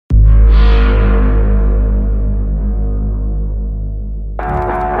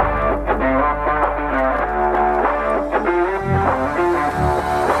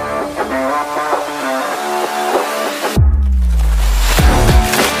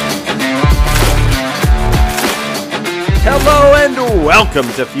and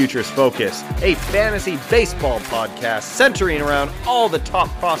welcome to Futures Focus, a fantasy baseball podcast centering around all the top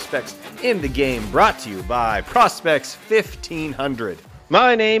prospects in the game, brought to you by Prospects 1500.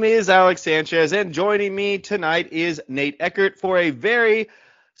 My name is Alex Sanchez, and joining me tonight is Nate Eckert for a very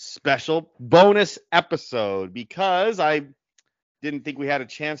special bonus episode, because I didn't think we had a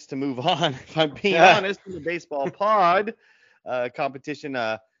chance to move on, if I'm being honest, in the baseball pod competition.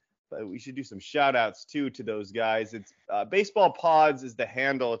 But we should do some shout outs too to those guys. It's Baseball Pods is the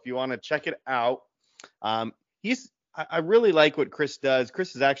handle if you want to check it out. I really like what Chris does.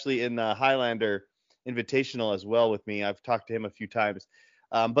 Chris is actually in the Highlander Invitational as well with me. I've talked to him a few times.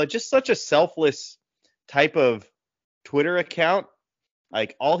 But just such a selfless type of Twitter account.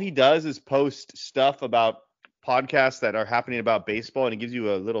 Like, all he does is post stuff about podcasts that are happening about baseball, and he gives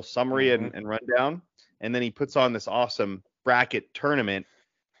you a little summary and rundown. And then he puts on this awesome bracket tournament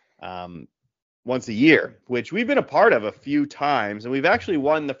once a year, which we've been a part of a few times, and we've actually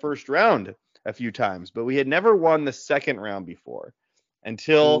won the first round a few times, but we had never won the second round before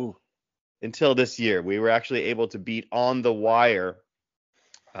until this year. We were actually able to beat On the Wire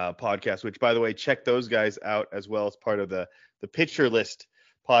podcast, which, by the way, check those guys out as well as part of the Pitcher List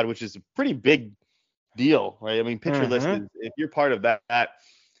pod, which is a pretty big deal, right? I mean, Pitcher List is, if you're part of that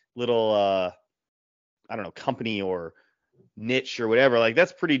little I don't know, company or niche or whatever, like,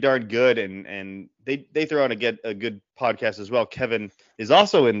 that's pretty darn good, and they throw out a good podcast as well. Kevin is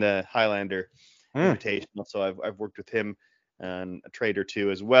also in the Highlander Invitational, so I've worked with him and a trade or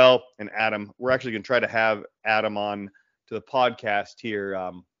two as well. And Adam, we're actually going to try to have Adam on to the podcast here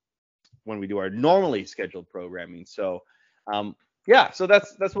when we do our normally scheduled programming. So so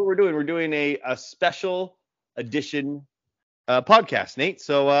that's what we're doing. We're doing a special edition podcast, Nate.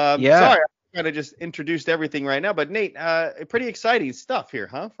 So sorry, I kind of just introduced everything right now, but Nate, pretty exciting stuff here,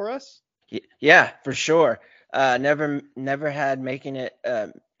 huh, for us? Yeah, for sure. Never had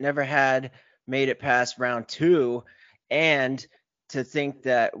made it past round 2, and to think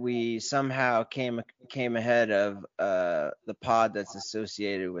that we somehow came ahead of the pod that's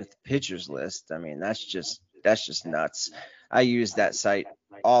associated with Pitchers List. I mean, that's just nuts. I use that site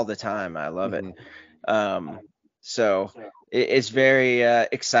all the time. I love it. So it's very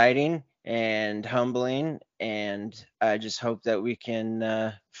exciting and humbling, and I just hope that we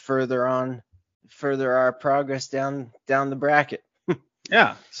can further our progress down the bracket.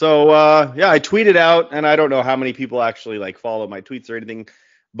 Yeah. So I tweeted out, and I don't know how many people actually like follow my tweets or anything,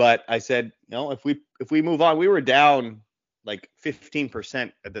 but I said, if we move on, we were down like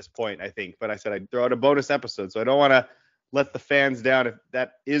 15% at this point, I think, but I said I'd throw out a bonus episode, so I don't want to let the fans down if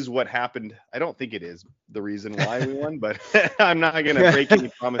that is what happened. I don't think it is the reason why we won, but I'm not going to break any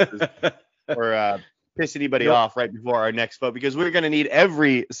promises or piss anybody off right before our next vote, because we're going to need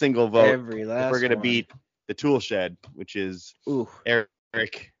every single vote if we're going to beat the Tool Shed, which is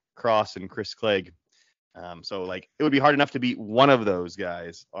Eric Cross and Chris Clegg. So like, it would be hard enough to beat one of those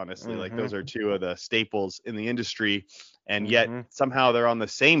guys, honestly. Like, those are two of the staples in the industry, and yet somehow they're on the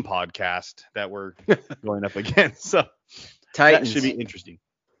same podcast that we're going up against. So Titans. That should be interesting.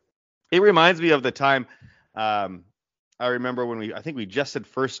 It reminds me of the time I remember when I think we just had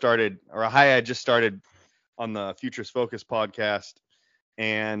first started, or I had just started on the Futures Focus podcast,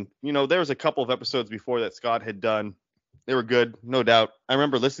 and there was a couple of episodes before that Scott had done. They were good, no doubt. I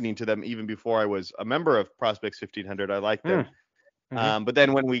remember listening to them even before I was a member of Prospects 1500. I liked them. But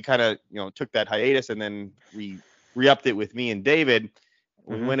then when we kind of, took that hiatus, and then we re-upped it with me and David,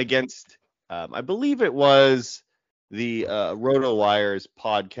 we went against, I believe it was the RotoWires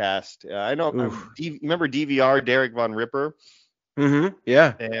podcast. I know, remember DVR, Derek Von Ripper?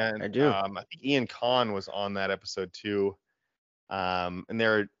 Yeah, and I do. I think Ian Kahn was on that episode too. And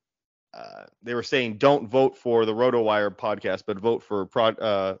they were saying, don't vote for the RotoWire podcast, but vote for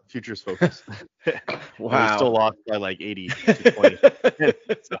Futures Focus. Wow. We still lost by like 80 to 20.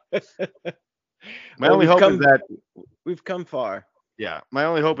 My only hope is that we've come far. Yeah. My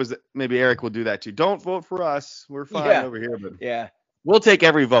only hope is that maybe Eric will do that too. Don't vote for us. We're fine over here, but we'll take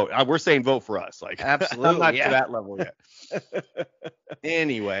every vote. We're saying vote for us. Like, absolutely. I'm not to that level yet.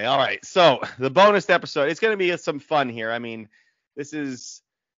 Anyway. All right. So the bonus episode, it's going to be some fun here. I mean, this is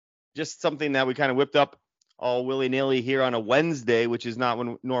just something that we kind of whipped up all willy-nilly here on a Wednesday, which is not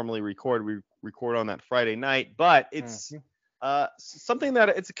when we normally record. We record on that Friday night, but it's something that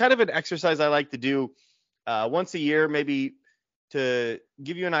it's kind of an exercise I like to do once a year, maybe to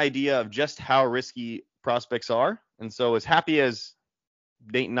give you an idea of just how risky prospects are. And so as happy as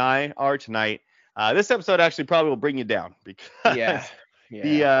Nate and I are tonight, this episode actually probably will bring you down, because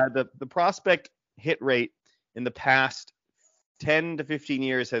the prospect hit rate in the past 10 to 15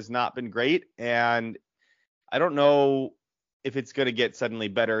 years has not been great. And I don't know if it's going to get suddenly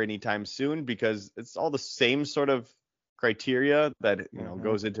better anytime soon, because it's all the same sort of criteria that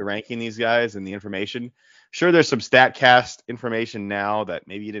goes into ranking these guys and the information. Sure, there's some StatCast information now that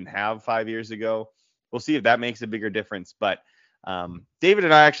maybe you didn't have 5 years ago. We'll see if that makes a bigger difference. But David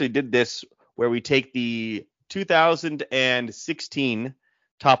and I actually did this where we take the 2016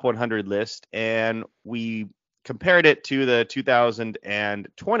 top 100 list and we compared it to the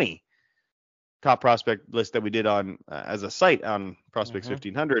 2020 top prospect list that we did on as a site on Prospects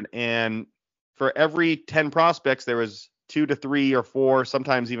 1500. And for every 10 prospects, there was 2 to 3 or 4,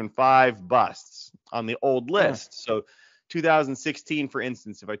 sometimes even 5 busts on the old list. So 2016, for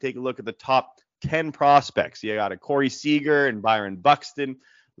instance, if I take a look at the top 10 prospects, you got a Corey Seager and Byron Buxton,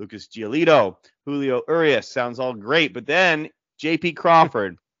 Lucas Giolito, Julio Urias. Sounds all great. But then J.P.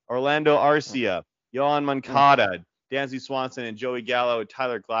 Crawford, Orlando Arcia, Yohan Moncada, Dansby Swanson, and Joey Gallo and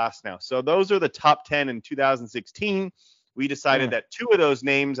Tyler Glasnow. So those are the top 10 in 2016. We decided that 2 of those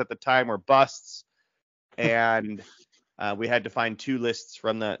names at the time were busts, and we had to find 2 lists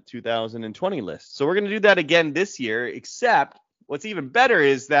from the 2020 list. So we're going to do that again this year, except what's even better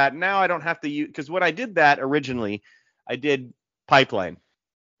is that now I don't have to use, because when I did that originally, I did Pipeline.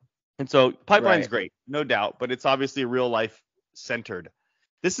 And so Pipeline's great, no doubt, but it's obviously real life centered.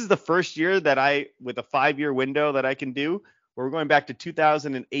 This is the first year that with a 5-year window that I can do, where we're going back to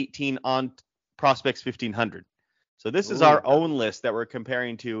 2018 on Prospects 1500. So this is our own list that we're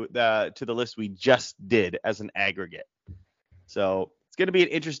comparing to the list we just did as an aggregate. So it's going to be an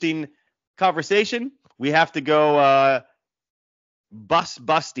interesting conversation. We have to go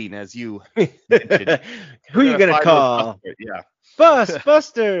busting, as you mentioned. Who are you going to call? Yeah.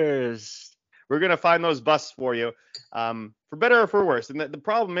 Busters. We're going to find those busts for you, for better or for worse. And the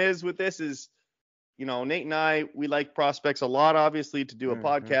problem is with this is, Nate and I, we like prospects a lot, obviously, to do a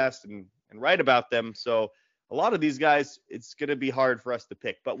podcast and write about them. So a lot of these guys, it's going to be hard for us to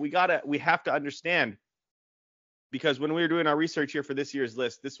pick. But we have to understand, because when we were doing our research here for this year's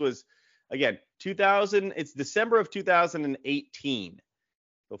list, this was, again, it's December of 2018.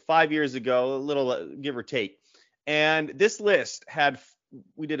 So 5 years ago, a little give or take. And this list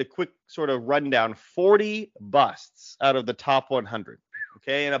we did a quick sort of rundown, 40 busts out of the top 100.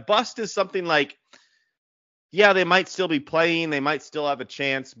 Okay. And a bust is something like, yeah, they might still be playing, they might still have a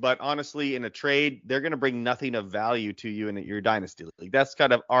chance, but honestly, in a trade, they're going to bring nothing of value to you in your dynasty league. That's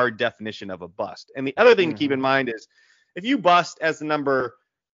kind of our definition of a bust. And the other thing to keep in mind is if you bust as the number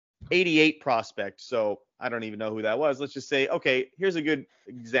 88 prospect, so I don't even know who that was. Let's just say, okay, here's a good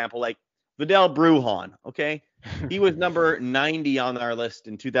example, like Vidal Brujan, okay? He was number 90 on our list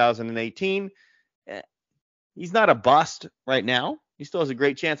in 2018. He's not a bust right now. He still has a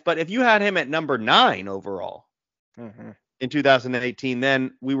great chance. But if you had him at number 9 overall in 2018,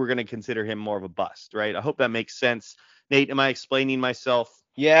 then we were going to consider him more of a bust, right? I hope that makes sense. Nate, am I explaining myself?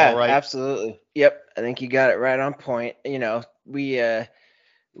 Yeah, all right? Absolutely. Yep. I think you got it right on point.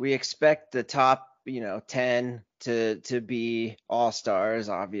 We expect the top, 10 to be all-stars,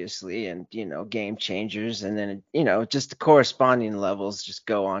 obviously, and, game changers. And then, just the corresponding levels just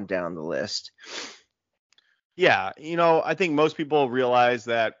go on down the list. Yeah, I think most people realize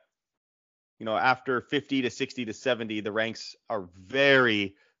that, after 50 to 60 to 70, the ranks are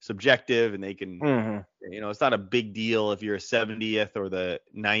very subjective and they can, it's not a big deal if you're a 70th or the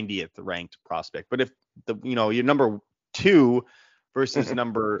 90th ranked prospect. But if you're number 2 versus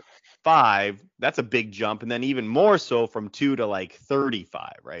number 5, that's a big jump. And then even more so from 2 to like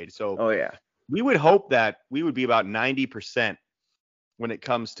 35, right? So we would hope that we would be about 90% when it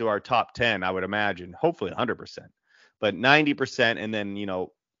comes to our top 10, I would imagine, hopefully 100%, but 90% and then,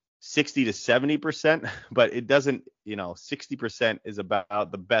 60 to 70%, but it doesn't, 60% is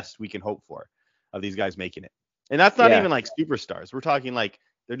about the best we can hope for of these guys making it. And that's not even like superstars. We're talking like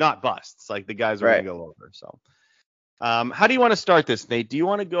they're not busts, like the guys are going to go over. So how do you want to start this, Nate? Do you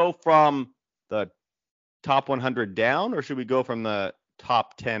want to go from the top 100 down, or should we go from the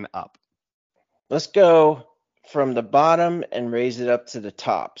top 10 up? Let's go from the bottom and raise it up to the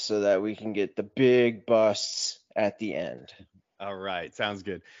top so that we can get the big busts at the end. All right. Sounds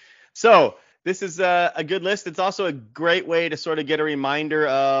good. So this is a good list. It's also a great way to sort of get a reminder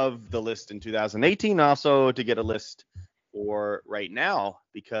of the list in 2018, also to get a list for right now,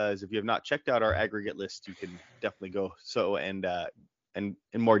 because if you have not checked out our aggregate list, you can definitely go and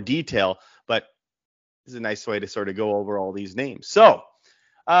in more detail. But this is a nice way to sort of go over all these names. So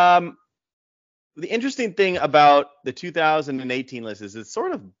the interesting thing about the 2018 list is it's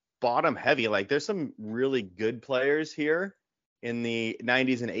sort of bottom heavy. Like there's some really good players here in the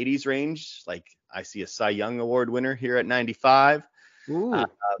 90s and 80s range. Like I see a Cy Young Award winner here at 95.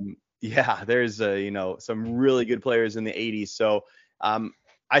 Yeah, there's some really good players in the 80s. So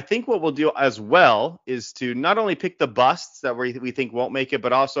I think what we'll do as well is to not only pick the busts that we think won't make it,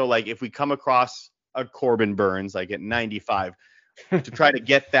 but also like if we come across a Corbin Burns like at 95, to try to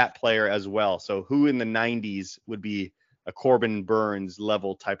get that player as well. So who in the 90s would be a Corbin Burns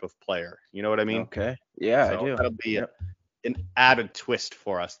level type of player? You know what I mean? Okay. Yeah, I So do. that'll be Yep. an added twist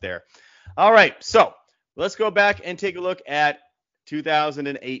for us there. All right, so let's go back and take a look at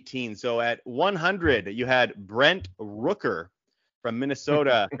 2018. So at 100, you had Brent Rooker from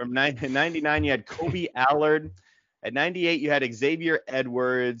Minnesota. From 99, you had Kobe Allard. At 98, you had Xavier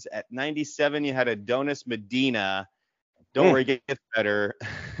Edwards. At 97, you had Adonis Medina. Don't worry, it gets better.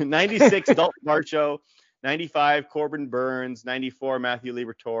 96, Dalton Varsho. 95, Corbin Burns. 94, Matthew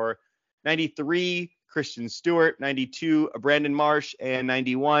Liberatore. 93, Christian Stewart. 92, Brandon Marsh. And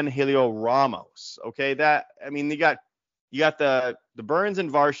 91, Helio Ramos. Okay, you got the Burns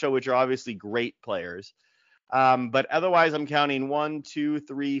and Varsho, which are obviously great players. But otherwise, I'm counting 1, 2,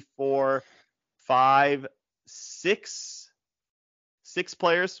 3, 4, 5, 6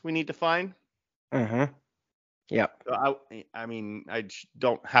 players we need to find. Mm-hmm. Yep. So I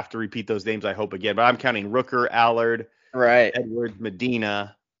don't have to repeat those names, I hope, again, but I'm counting Rooker, Allard, Right. Edwards,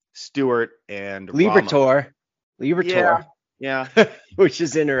 Medina, Stewart, and Liberatore. Yeah. Which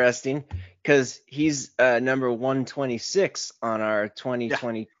is interesting because he's number 126 on our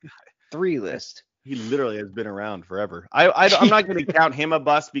 2023 list. He literally has been around forever. I'm not going to count him a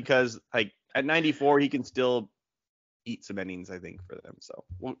bust because like at 94 he can still eat some innings, I think, for them. So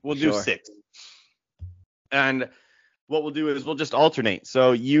we'll do 6. And what we'll do is we'll just alternate.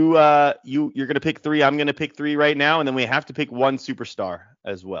 So you're going to pick 3. I'm going to pick 3 right now, and then we have to pick 1 superstar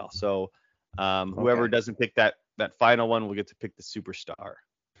as well. So whoever doesn't pick that final one will get to pick the superstar.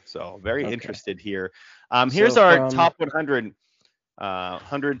 So very interested here. Here's our top 100.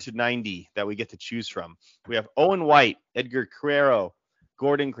 100 to 90 that we get to choose from. We have Owen White, Edgar Quero,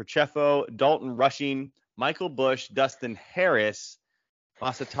 Gordon Croceffo, Dalton Rushing, Michael Bush, Dustin Harris,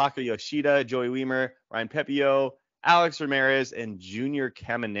 Masataka Yoshida, Joey Weimer, Ryan Pepio, Alex Ramirez, and Junior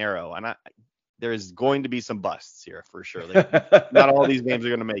Caminero. And there is going to be some busts here for sure. Not all these names are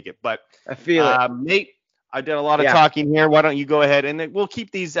going to make it, but I feel it. Nate, I did a lot of talking here. Why don't you go ahead and we'll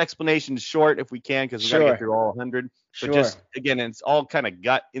keep these explanations short if we can, because we got to get through all 100. So just, again, it's all kind of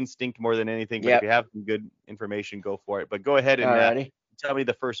gut instinct more than anything. But if you have some good information, go for it. But go ahead and tell me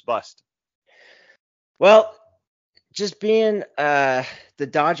the first bust. Well, just being the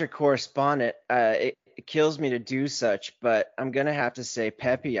Dodger correspondent, it kills me to do such, but I'm going to have to say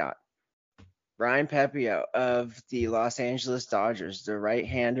Pepiot. Ryan Pepio of the Los Angeles Dodgers, the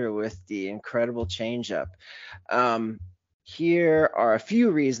right-hander with the incredible changeup. Here are a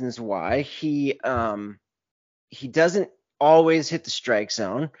few reasons why. He doesn't always hit the strike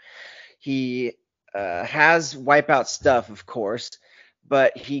zone. He has wipeout stuff, of course,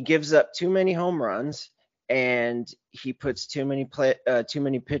 but he gives up too many home runs, and he puts too many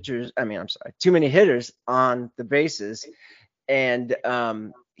hitters on the bases, and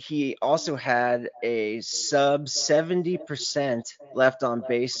he also had a sub 70% left on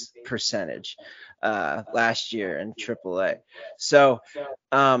base percentage last year in AAA. So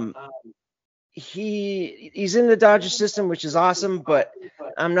he's in the Dodger system, which is awesome, but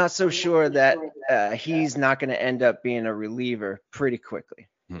I'm not so sure that he's not going to end up being a reliever pretty quickly.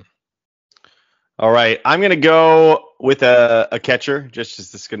 All right, I'm going to go with a catcher, just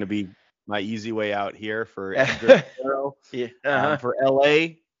as this is going to be my easy way out here for for LA.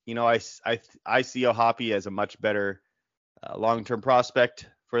 I see O'Hoppe as a much better long-term prospect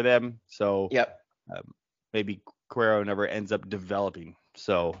for them. So maybe Quero never ends up developing.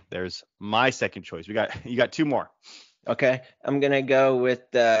 So there's my second choice. You got 2 more. Okay, I'm gonna go with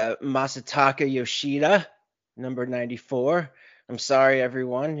Masataka Yoshida, number 94. I'm sorry,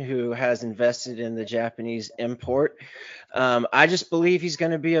 everyone who has invested in the Japanese import. I just believe he's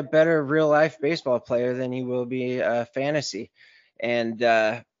going to be a better real-life baseball player than he will be fantasy. And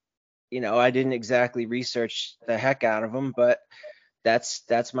I didn't exactly research the heck out of him, but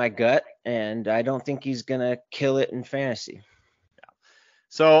that's my gut, and I don't think he's gonna kill it in fantasy.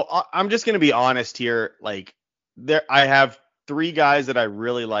 So I'm just gonna be honest here. Like, I have 3 guys that I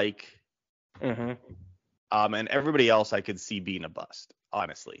really like, and everybody else I could see being a bust,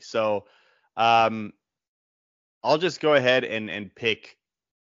 honestly. So I'll just go ahead and pick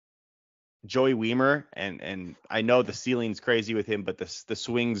Joey Weimer, and I know the ceiling's crazy with him, but the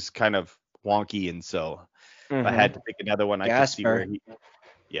swing's kind of wonky, and so if I had to pick another one, I could see where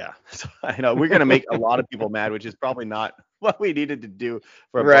so I know we're gonna make a lot of people mad, which is probably not what we needed to do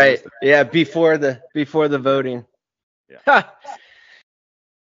for a before the voting.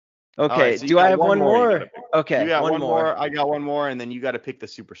 Okay. Right, so Do I have one more? Okay. You got one more. more. I got one more, and then you got to pick the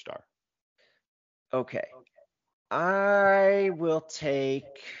superstar. Okay. I will take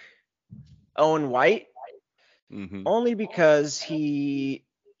Owen White, only because he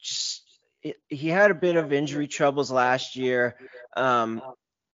had a bit of injury troubles last year.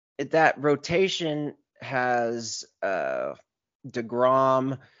 That rotation has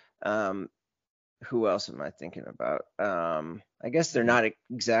DeGrom. Who else am I thinking about? I guess they're not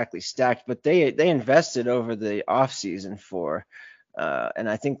exactly stacked, but they invested over the offseason for, and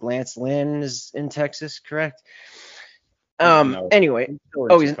I think Lance Lynn is in Texas, correct? No. Anyway,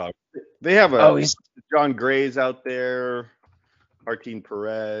 they have he's John Gray's out there, Martin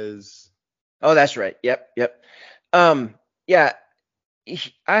Perez. Oh, that's right. Yep. Yeah.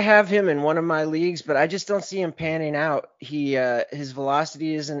 I have him in one of my leagues, but I just don't see him panning out. His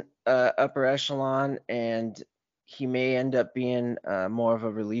velocity isn't upper echelon, and he may end up being more of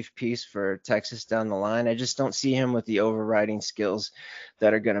a relief piece for Texas down the line. I just don't see him with the overriding skills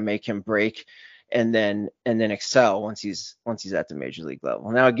that are going to make him break and then excel once he's at the major league level.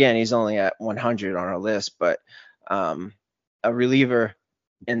 Now, again, he's only at 100 on our list, but a reliever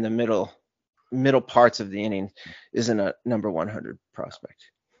in the middle parts of the inning isn't a number 100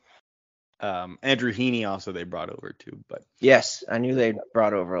 prospect. Andrew Heaney also they brought over too, but yes, I knew they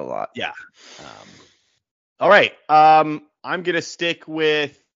brought over a lot. Yeah. All right. I'm gonna stick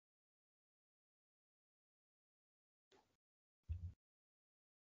with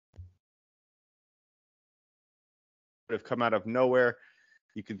have come out of nowhere.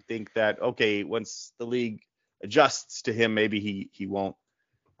 You can think that, okay, once the league adjusts to him, maybe he won't.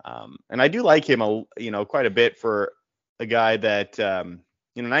 And I do like him, quite a bit for a guy that,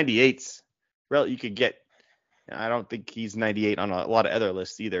 98's, well, you could get. I don't think he's 98 on a lot of other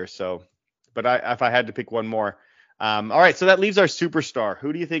lists either. So, but if I had to pick one more. All right, so that leaves our superstar.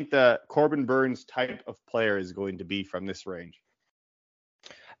 Who do you think the Corbin Burnes type of player is going to be from this range?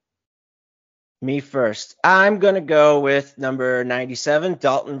 Me first. I'm going to go with number 97,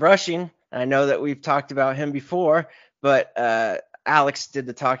 Dalton Rushing. I know that we've talked about him before, but Alex did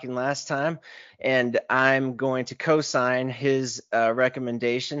the talking last time, and I'm going to co-sign his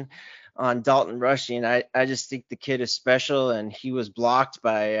recommendation on Dalton Rushing. I just think the kid is special, and he was blocked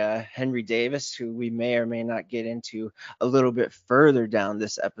by Henry Davis, who we may or may not get into a little bit further down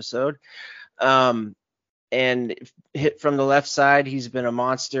this episode. And hit from the left side, he's been a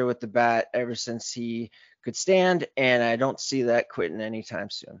monster with the bat ever since he could stand, and I don't see that quitting anytime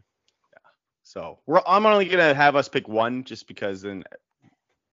soon. Yeah. So I'm only going to have us pick one just because then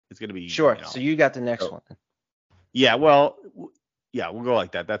it's going to be. Sure. So you got the next one. Yeah, well, yeah, we'll go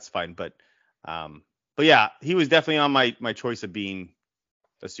like that. That's fine. But yeah, he was definitely on my choice of being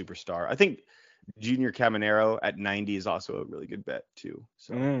a superstar. I think Junior Caminero at 90 is also a really good bet too.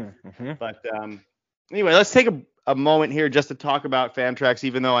 So, but anyway, let's take a moment here just to talk about Fantrax,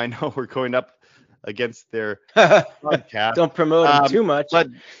 even though I know we're going up against their podcast. Don't promote them too much. But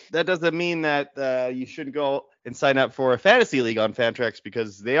that doesn't mean that you shouldn't go and sign up for a fantasy league on Fantrax,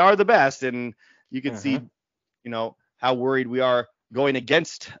 because they are the best. And you can see, how worried we are going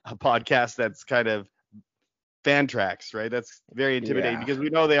against a podcast that's kind of Fantrax, right? That's very intimidating because we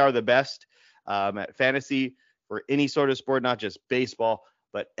know they are the best at fantasy for any sort of sport, not just baseball,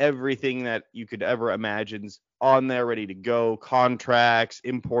 but everything that you could ever imagine's on there, ready to go. Contracts,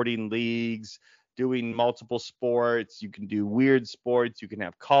 importing leagues, doing multiple sports. You can do weird sports. You can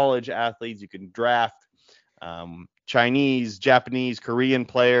have college athletes. You can draft Chinese, Japanese, Korean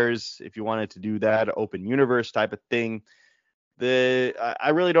players if you wanted to do that, open universe type of thing.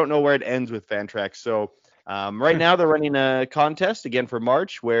 I really don't know where it ends with Fantrax. So right now they're running a contest again for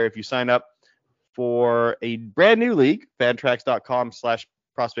March, where if you sign up for a brand new league,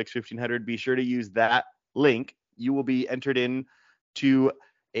 fantrax.com/prospects1500, be sure to use that link. You will be entered in to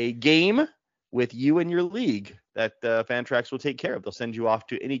a game with you and your league that Fantrax will take care of. They'll send you off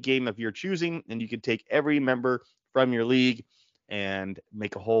to any game of your choosing, and you can take every member from your league and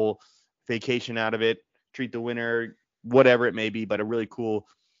make a whole vacation out of it, treat the winner, whatever it may be, but a really cool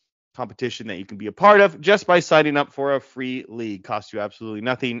competition that you can be a part of just by signing up for a free league. Costs you absolutely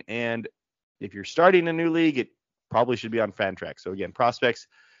nothing. And if you're starting a new league, it probably should be on Fantrax. So again, Prospects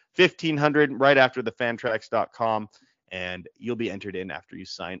 1500 right after the fantrax.com, and you'll be entered in after you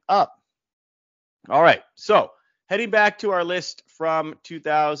sign up. All right. So heading back to our list from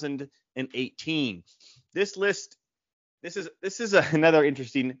 2018. This list, this is another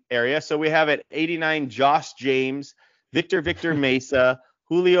interesting area. So we have at 89, Josh James, Victor Mesa,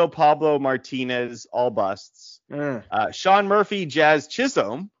 Julio Pablo Martinez, all busts. Sean Murphy, Jazz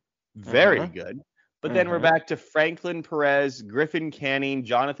Chisholm, very good. But then we're back to Franklin Perez, Griffin Canning,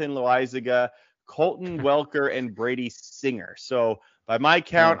 Jonathan Loizaga, Colton Welker, and Brady Singer. So by my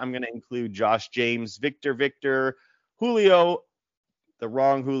count, I'm going to include Josh James, Victor, Julio, the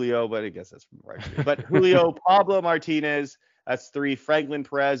wrong Julio, but I guess that's from right. But Julio, Pablo Martinez, that's 3. Franklin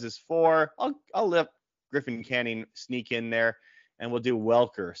Perez is 4. I'll let Griffin Canning sneak in there, and we'll do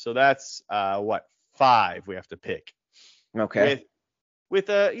Welker. So that's 5 we have to pick. Okay. With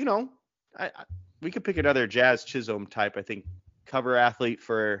we could pick another Jazz Chisholm type. I think cover athlete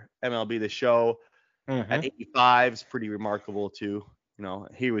for MLB The Show at 85 is pretty remarkable too.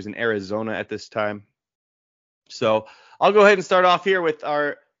 He was in Arizona at this time. So I'll go ahead and start off here with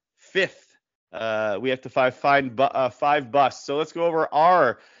our 5th. We have to find 5 busts. So let's go over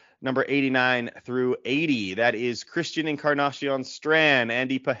our number 89 through 80. That is Christian Encarnacion Strand,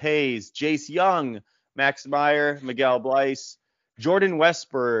 Andy Pages, Jace Young, Max Meyer, Miguel Bleis, Jordan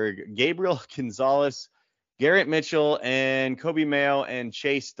Westberg, Gabriel Gonzalez, Garrett Mitchell, and Kobe Mayo, and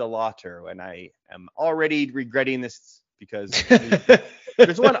Chase DeLauter. And I am already regretting this because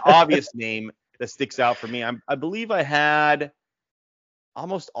there's one obvious name that sticks out for me. I believe I had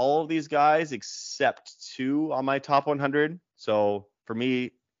almost all of these guys except 2 on my top 100. So for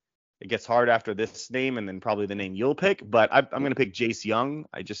me, it gets hard after this name and then probably the name you'll pick. But I'm going to pick Jace Young.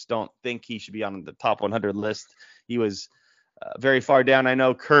 I just don't think he should be on the top 100 list. He was very far down. I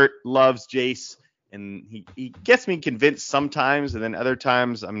know Kurt loves Jace, and he gets me convinced sometimes, and then other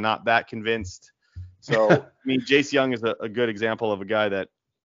times I'm not that convinced. So, I mean, Jace Young is a good example of a guy that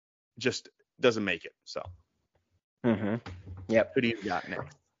just doesn't make it. So, Yep. Who do you got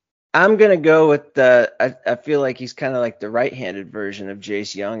next? I'm going to go with I feel like he's kind of like the right-handed version of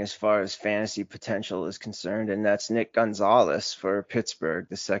Jace Young as far as fantasy potential is concerned, and that's Nick Gonzalez for Pittsburgh,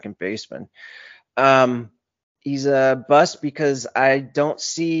 the second baseman. He's a bust because I don't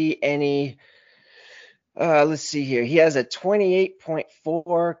see any. Let's see here. He has a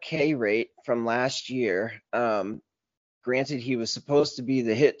 28.4 K rate from last year. Granted, he was supposed to be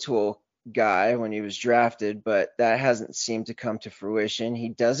the hit tool guy when he was drafted, but that hasn't seemed to come to fruition.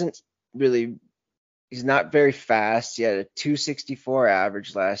 He's not very fast. He had a 264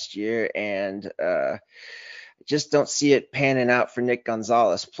 average last year, and just don't see it panning out for Nick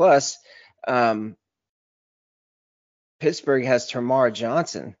Gonzalez. Plus, Pittsburgh has Termarr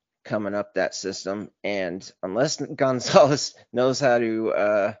Johnson coming up that system, and unless Gonzalez knows how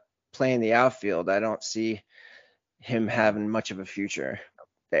to play in the outfield, I don't see him having much of a future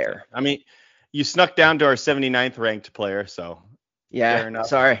there. I mean, you snuck down to our 79th ranked player, so yeah. Fair enough.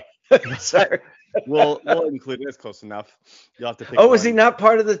 Sorry. We'll include it. It's close enough. You'll have to pick. Oh, was he not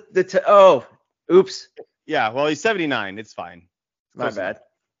part of the oops. Yeah, well, he's 79. It's fine. My bad.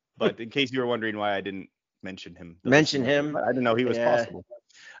 But in case you were wondering why I didn't mention him. I didn't know he was possible.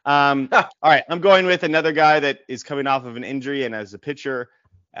 All right, I'm going with another guy that is coming off of an injury, and as a pitcher,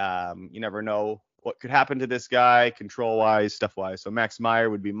 you never know what could happen to this guy, control-wise, stuff-wise. So Max Meyer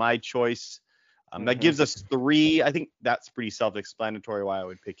would be my choice. That gives us 3. I think that's pretty self-explanatory why I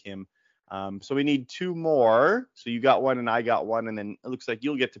would pick him. So we need 2 more. So you got 1 and I got 1, and then it looks like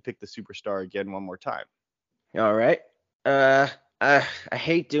you'll get to pick the superstar again one more time. All right. I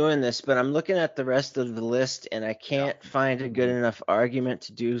hate doing this, but I'm looking at the rest of the list, and I can't find a good enough argument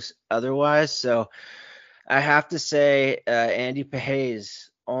to do otherwise. So I have to say Andy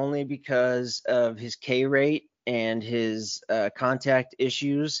Pages, only because of his K rate and his contact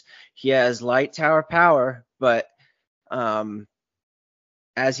issues. He has light tower power, but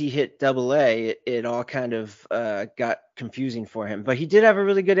as he hit AA, it all kind of got confusing for him. But he did have a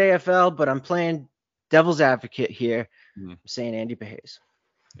really good AFL, but I'm playing devil's advocate here. I'm saying Andy Pages.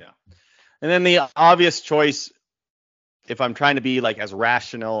 Yeah. And then the obvious choice, if I'm trying to be like as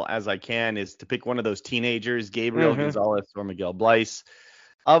rational as I can, is to pick one of those teenagers, Gabriel Gonzalez or Miguel Bleis.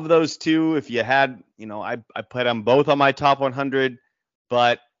 Of those 2, if you had, I put them both on my top 100,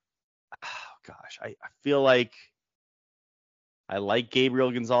 but I feel like I like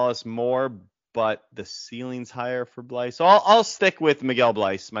Gabriel Gonzalez more, but the ceiling's higher for Bleis. So I'll stick with Miguel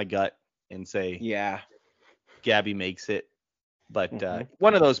Bleis, my gut, and say, yeah, Gabby makes it. But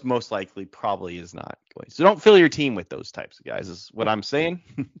one of those most likely probably is not going. So don't fill your team with those types of guys is what I'm saying.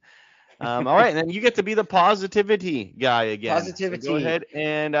 All right, and then you get to be the positivity guy again. Positivity. So go ahead,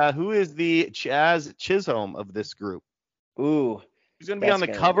 and who is the Jazz Chisholm of this group? Ooh. Who's going to be on the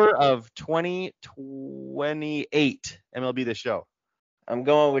cover of 2028 MLB The Show? I'm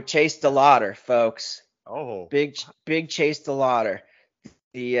going with Chase DeLauter, folks. Oh. Big Chase DeLauter,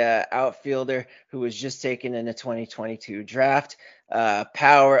 the outfielder who was just taken in the 2022 draft.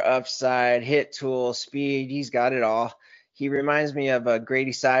 Power, upside, hit tool, speed. He's got it all. he reminds me of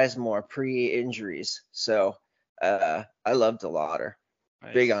Grady Sizemore pre-injuries. So I love DeLauder.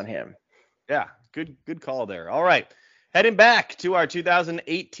 Nice. Big on him. Yeah, good call there. All right. Heading back to our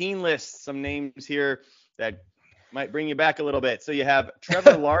 2018 list, some names here that might bring you back a little bit. So you have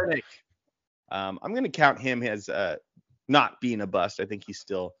Trevor Larnach. I'm going to count him as not being a bust. I think he's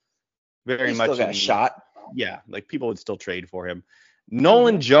still very much got a shot. Yeah, like people would still trade for him.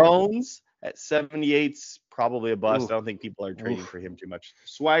 Nolan Jones at 78's probably a bust. I don't think people are trading for him too much.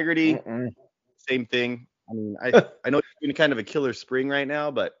 Swaggerty, same thing. I mean, I know he's been kind of a killer spring right now,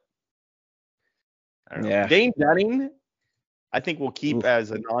 but I don't know. Yeah. Dane Dunning, I think we'll keep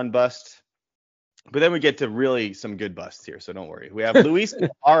as a non-bust. But then we get to really some good busts here, so don't worry. We have Luis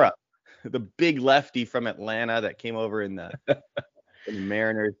Guevara, the big lefty from Atlanta that came over in the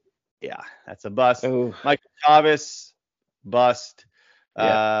Mariners. Yeah, that's a bust. Ooh. Michael Chavis, bust.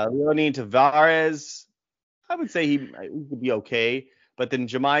 Yeah. Leonid Tavares, I would say he could be okay. But then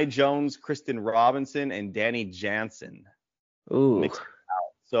Jahmai Jones, Kristen Robinson, and Danny Jansen. Ooh.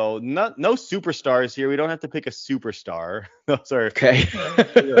 So no superstars here. We don't have to pick a superstar. Those are okay.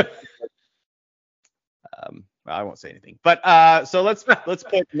 I won't say anything. But so let's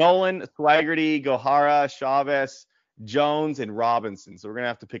put Nolan, Swaggerty, Gohara, Chavez, Jones, and Robinson. So we're gonna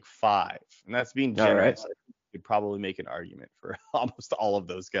have to pick 5, and that's being generous. All right. I could probably make an argument for almost all of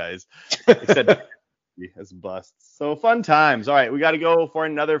those guys, except as busts. So fun times. All right, we got to go for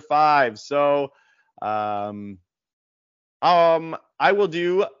another 5. So I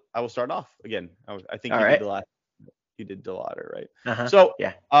will start off again. I think you did DeLauder, right? Uh-huh. So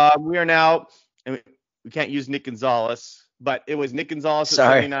yeah. We are now, and we can't use Nick Gonzalez, but it was Nick Gonzalez at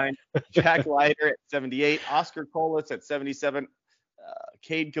 79, Jack Leiter at 78, Oscar Colas at 77,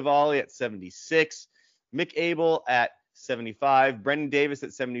 Cade Cavalli at 76, Mick Abel at 75, Brendan Davis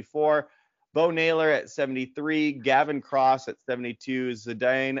at 74, Bo Naylor at 73, Gavin Cross at 72,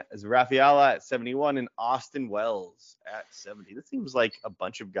 Zidane Rafaela at 71, and Austin Wells at 70. This seems like a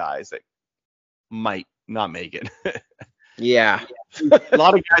bunch of guys that might not make it. Yeah. A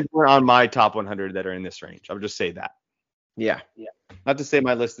lot of guys were on my top 100 that are in this range. I'll just say that. Yeah. Not to say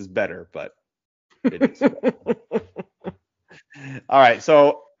my list is better, but it is. All right,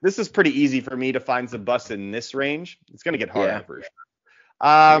 so this is pretty easy for me to find some busts in this range. It's going to get harder for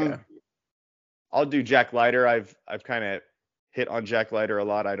sure. I'll do Jack Leiter. I've kind of hit on Jack Leiter a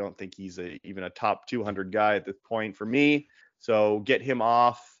lot. I don't think he's even a top 200 guy at this point for me. So get him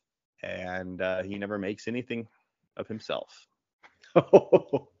off, and he never makes anything of himself.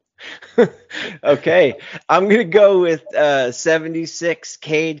 Okay, I'm gonna go with 76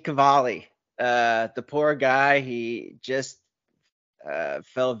 Cade Cavalli. The poor guy, he just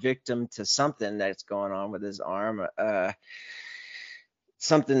fell victim to something that's going on with his arm.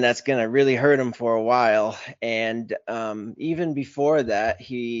 Something that's going to really hurt him for a while. And even before that,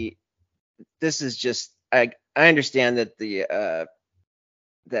 this is just, I understand that the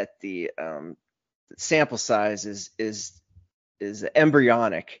sample size is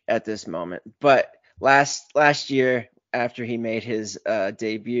embryonic at this moment. But last year, after he made his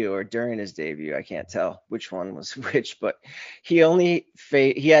debut, or during his debut, I can't tell which one was which, but he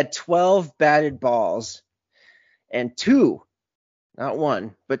had 12 batted balls, and 2, not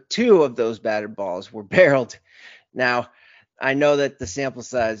 1, but 2 of those batted balls were barreled. Now, I know that the sample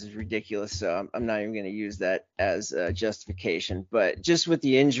size is ridiculous, so I'm not even going to use that as a justification. But just with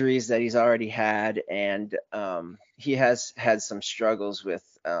the injuries that he's already had, and he has had some struggles with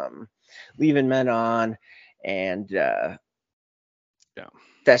leaving men on, and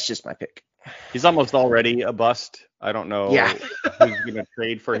that's just my pick. He's almost already a bust. I don't know who's going to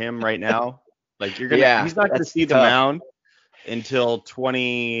trade for him right now. Like he's not going to see the mound until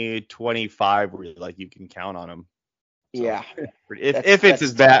 2025, where like you can count on him. So, if it's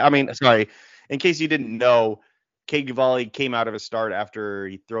as bad. I mean, sorry. In case you didn't know, Cade Cavalli came out of a start after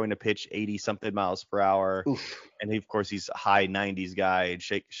he throwing a pitch 80 something miles per hour, and of course he's a high 90s guy and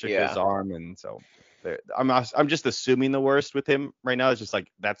shook his arm, and so I'm just assuming the worst with him right now. It's just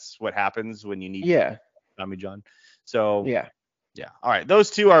like that's what happens when you need Tommy John. So yeah. All right, those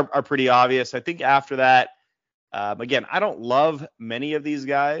two are pretty obvious. I think after that. Again, I don't love many of these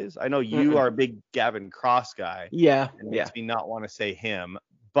guys. I know you are a big Gavin Cross guy. Yeah. And it makes me not want to say him.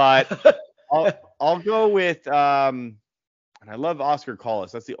 But I'll go with and I love Oscar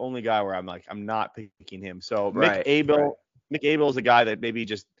Colas. That's the only guy where I'm not picking him. So Mick Abel is a guy that maybe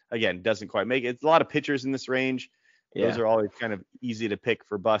just again doesn't quite make it. It's a lot of pitchers in this range. Those are always kind of easy to pick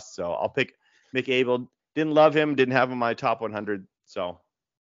for busts. So I'll pick Mick Abel. Didn't love him, didn't have him in my top 100. So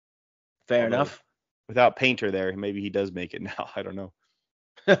fair enough. Without Painter there, maybe he does make it now. I don't know.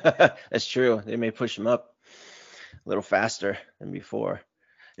 That's true. They may push him up. little faster than before.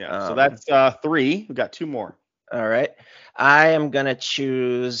 Yeah. So that's 3. We've got 2 more. All right. I am going to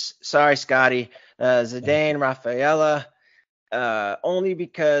choose, sorry, Scotty, Zdeno Rafaela, only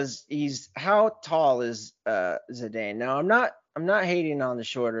because how tall is Zdeno? Now, I'm not hating on the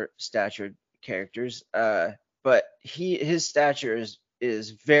shorter statured characters, but his stature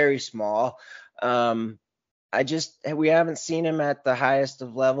is very small. We haven't seen him at the highest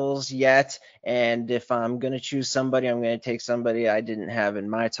of levels yet, and if I'm going to choose somebody, I'm going to take somebody I didn't have in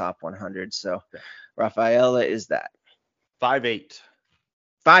my top 100. So Rafaela is that. 5'8".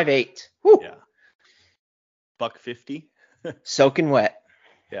 5'8". Yeah. $150. Soaking wet.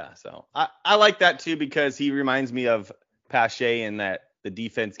 Yeah, so I like that too because he reminds me of Pache in that the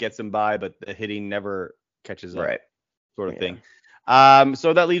defense gets him by, but the hitting never catches up, sort of thing.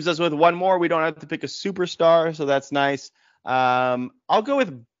 So that leaves us with 1 more. We don't have to pick a superstar, so that's nice. I'll go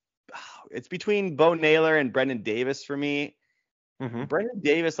with it's between Bo Naylor and Brendan Davis for me. Mm-hmm. Brendan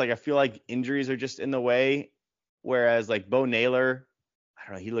Davis, I feel like injuries are just in the way, whereas Bo Naylor, I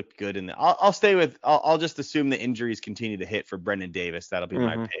don't know, he looked good in the. I'll just assume the injuries continue to hit for Brendan Davis. That'll be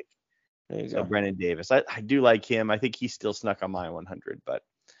my pick. There you go. Brendan Davis, I do like him. I think he still snuck on my 100, but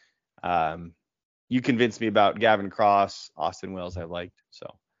you convinced me about Gavin Cross, Austin Wells. I liked so.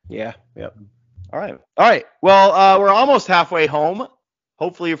 Yeah. Yep. All right. Well, we're almost halfway home.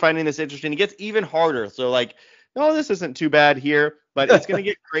 Hopefully you're finding this interesting. It gets even harder. So no, this isn't too bad here, but it's going to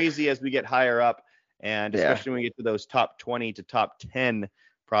get crazy as we get higher up. And especially when we get to those top 20 to top 10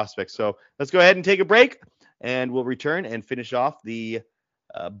 prospects. So let's go ahead and take a break, and we'll return and finish off the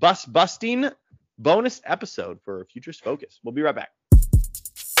busting bonus episode for Futures Focus. We'll be right back.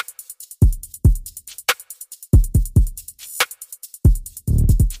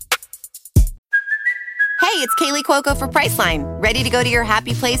 Hey, it's Kaylee Cuoco for Priceline. Ready to go to your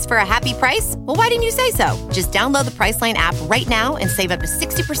happy place for a happy price? Well, why didn't you say so? Just download the Priceline app right now and save up to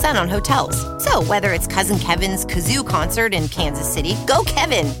 60% on hotels. So whether it's Cousin Kevin's Kazoo Concert in Kansas City, go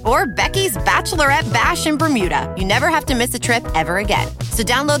Kevin, or Becky's Bachelorette Bash in Bermuda, you never have to miss a trip ever again. So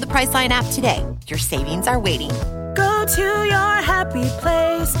download the Priceline app today. Your savings are waiting. Go to your happy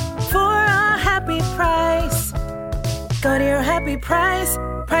place for a happy price. Go to your happy price,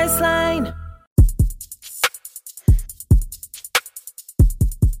 Priceline.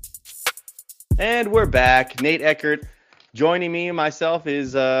 And we're back. Nate Eckert joining me. Myself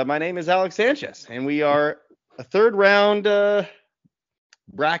is my name is Alex Sanchez, and we are a 3rd round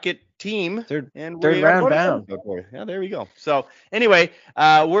bracket team. Third round bound. Yeah, there we go. So anyway,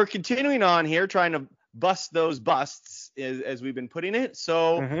 we're continuing on here, trying to bust those busts as we've been putting it.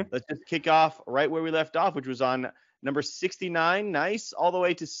 So let's just kick off right where we left off, which was on number 69. Nice, all the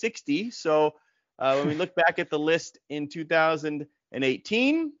way to 60. So when we look back at the list in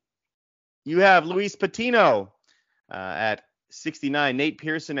 2018. You have Luis Patino at 69, Nate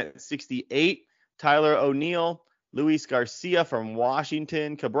Pearson at 68, Tyler O'Neill, Luis Garcia from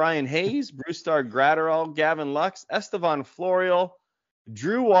Washington, Ke'Bryan Hayes, Brusdar Graterol, Gavin Lux, Estevan Florial,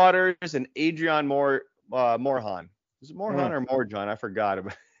 Drew Waters, and Adrian Morejon. Is it Morejon or Morejon? I forgot.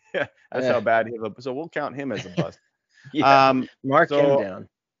 That's how bad he was. So we'll count him as a bust. Mark him down.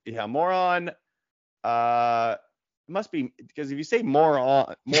 Yeah, Moron. Must be because if you say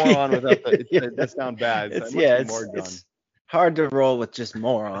moron without it does sound bad. It's hard to roll with just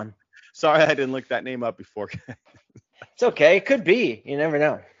moron. Sorry, I didn't look that name up before. It's okay. It could be. You never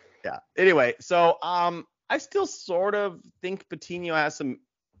know. Yeah. Anyway, so I still sort of think Patino has some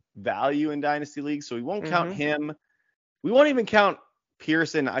value in Dynasty League, so we won't count him. We won't even count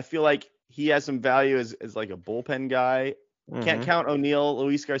Pearson. I feel like he has some value as like a bullpen guy. Can't count O'Neill,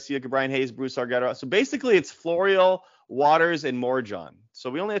 Luis Garcia, Ke'Bryan Hayes, Brusdar Graterol. So basically it's Florial, Waters, and Morejon. So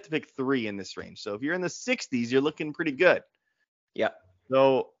we only have to pick 3 in this range. So if you're in the 60s, you're looking pretty good. Yeah.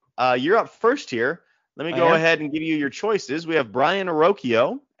 So you're up first here. Let me go ahead and give you your choices. We have Brian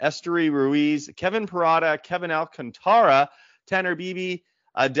Arroquio, Esteury Ruiz, Kevin Parada, Kevin Alcantara, Tanner Beebe,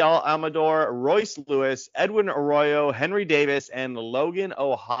 Adel Amador, Royce Lewis, Edwin Arroyo, Henry Davis, and Logan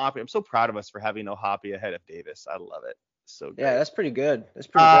O'Hoppe. I'm so proud of us for having O'Hoppe ahead of Davis. I love it. So great. Yeah, that's pretty good.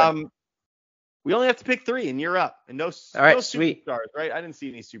 Good. We only have to pick 3, and you're up. And no sweet. Superstars, right? I didn't see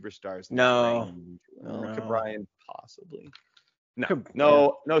any superstars. No. Ke'Bryan possibly.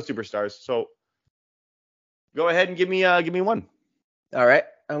 No superstars. So go ahead and give me 1. All right,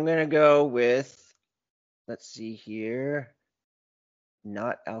 I'm gonna go with. Let's see here.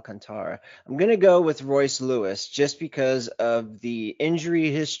 Not Alcantara. I'm going to go with Royce Lewis just because of the injury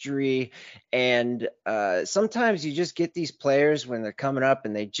history. And sometimes you just get these players when they're coming up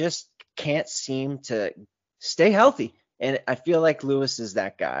and they just can't seem to stay healthy. And I feel like Lewis is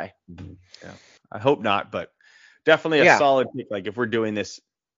that guy. Yeah, I hope not, but definitely a solid pick. Like if we're doing this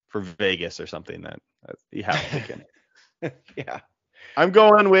for Vegas or something, then you have to pick him. Yeah. I'm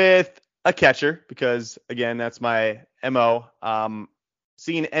going with a catcher because again, that's my MO.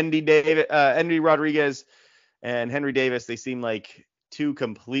 Seeing Endy Rodriguez and Henry Davis, they seem like two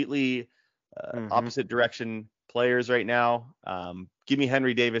completely opposite direction players right now. Give me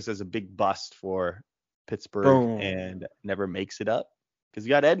Henry Davis as a big bust for Pittsburgh and never makes it up because you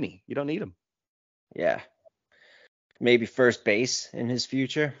got Edney. You don't need him. Yeah. Maybe first base in his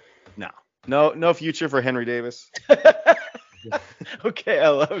future. No future for Henry Davis. Okay, I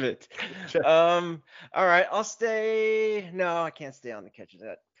love it. All right, I'll stay. No, I can't stay on the catcher.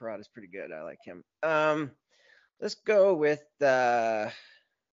 That Parada's pretty good. I like him. Let's go with Brian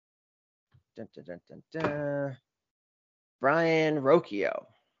Rocchio.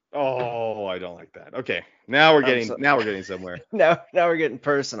 Oh, I don't like that. Okay, now we're getting somewhere. Now we're getting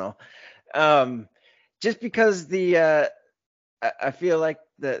personal. Just because I feel like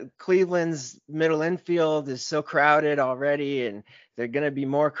the Cleveland's middle infield is so crowded already, and they're going to be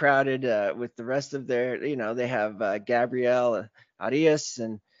more crowded with the rest of their, they have Gabriel Arias,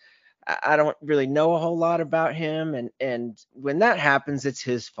 and I don't really know a whole lot about him. And when that happens, it's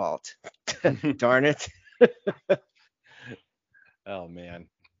his fault. Darn it. Oh, man.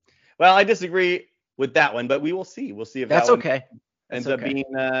 Well, I disagree with that one, but we will see. We'll see if that's that one okay. ends up being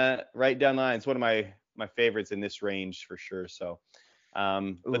right down the line. It's one of my favorites in this range for sure. So,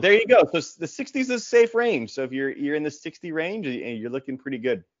 but there you go. So the 60s is a safe range. So if you're in the 60 range, you're looking pretty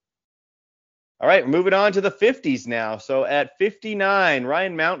good. All right, we're moving on to the 50s now. So at 59,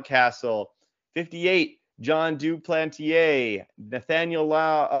 Ryan Mountcastle. 58, John Duplantier. Nathaniel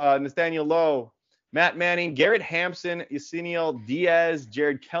Lowe. Matt Manning, Garrett Hampson, Yeseniel Diaz,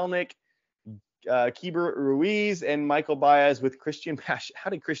 Jared Kelnick, Keibert Ruiz, and Michael Baez with Christian Pache. How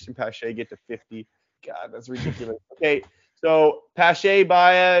did Christian Pache get to 50? God, that's ridiculous. Okay, so Pache,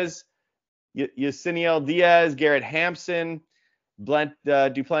 Baez, Yeseniel Diaz, Garrett Hampson,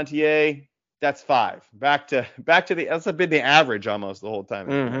 Duplantier. That's 5. Back to that's been the average almost the whole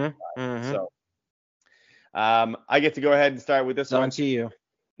time. So I get to go ahead and start with this one. On to you.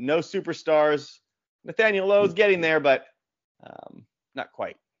 No superstars. Nathaniel Lowe's getting there, but not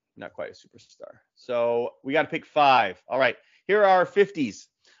quite a superstar. So we got to pick 5. All right, here are our 50s.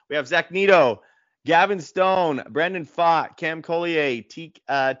 We have Zach Neto, Gavin Stone, Brandon Pfaadt, Cam Collier,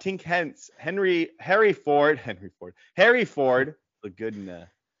 Tink Hentz, Harry Ford, the good in the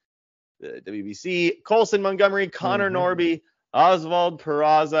WBC, Colson Montgomery, Connor Norby, Oswald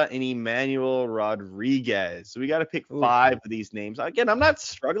Peraza, and Emmanuel Rodriguez. So we got to pick 5 of these names. Again, I'm not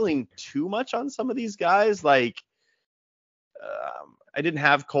struggling too much on some of these guys. Like, I didn't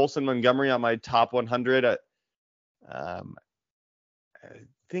have Colson Montgomery on my top 100. I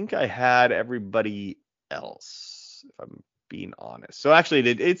think I had everybody else, if I'm being honest. So actually,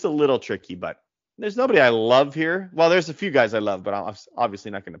 it's a little tricky, but there's nobody I love here. Well, there's a few guys I love, but I'm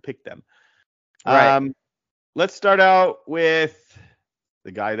obviously not going to pick them. Right. Let's start out with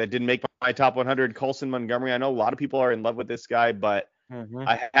the guy that didn't make my top 100, Colson Montgomery. I know a lot of people are in love with this guy, but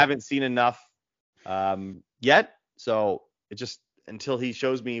I haven't seen enough yet. So it just, until he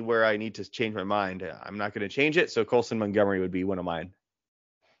shows me where I need to change my mind, I'm not going to change it. So Colson Montgomery would be one of mine.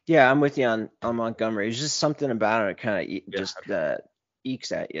 Yeah, I'm with you on Montgomery. There's just something about him that kind of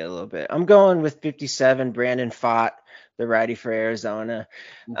ekes at you a little bit. I'm going with 57, Brandon Pfaadt, the righty for Arizona.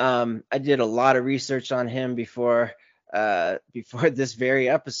 I did a lot of research on him before this very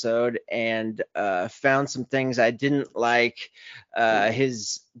episode, and found some things I didn't like.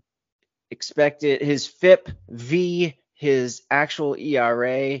 His FIP v his actual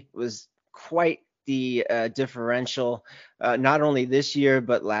ERA was quite the differential, not only this year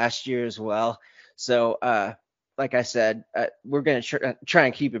but last year as well. So like I said, we're going to try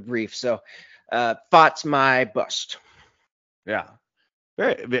and keep it brief. So Pfaadt's my bust. Yeah.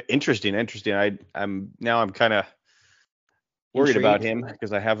 Very interesting. I'm kind of worried about him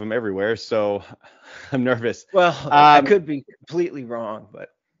because I have him everywhere. So I'm nervous. Well, I could be completely wrong, but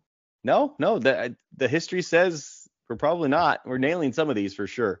no, the history says we're probably not. We're nailing some of these for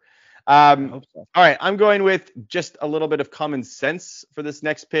sure. I hope so. All right. I'm going with just a little bit of common sense for this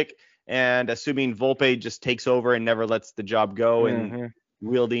next pick. And assuming Volpe just takes over and never lets the job go, and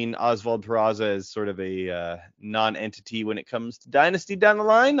wielding Oswald Peraza as sort of a non-entity when it comes to dynasty down the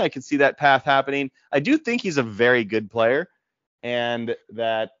line, I could see that path happening. I do think he's a very good player, and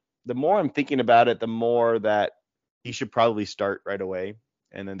that the more I'm thinking about it, the more that he should probably start right away,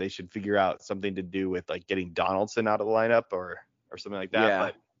 and then they should figure out something to do with like getting Donaldson out of the lineup or something like that.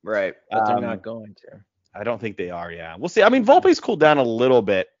 Yeah, right. But they're not going to. I don't think they are. Yeah, we'll see. I mean, Volpe's cooled down a little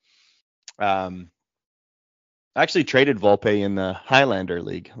bit. I actually traded Volpe in the Highlander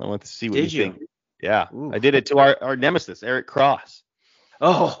League. I want to see what Did you you? think. Yeah, Ooh. I did it to our nemesis, Eric Cross.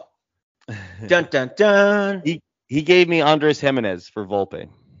 Oh, dun dun dun. He gave me Andres Jimenez for Volpe.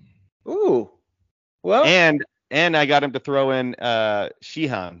 Ooh. Well. And I got him to throw in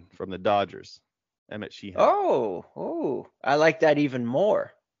Sheehan from the Dodgers. Emmett Sheehan. Oh, I like that even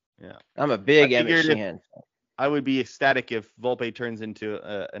more. Yeah. I'm a big Emmett Sheehan. I would be ecstatic if Volpe turns into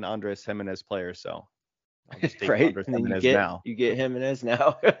an Andres Jimenez player. So I'll just take Right. Andres Jimenez now. You get Jimenez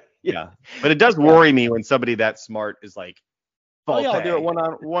now. Yeah. But it does worry me when somebody that smart is like, oh yeah, I'll do it one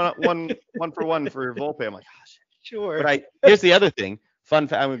for one for Volpe. I'm like, gosh. Sure. But here's the other thing. Fun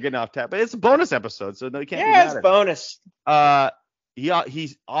fact, I'm getting off tap, but it's a bonus episode, so no, you can't be mad it's at bonus. it.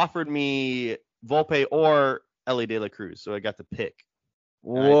 He offered me Volpe or Ellie De La Cruz, so I got to pick.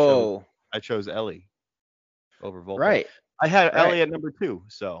 Whoa. I chose Ellie over Volpe. Right. I had Ellie at number 2,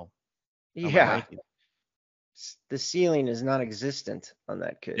 so yeah. The ceiling is non-existent on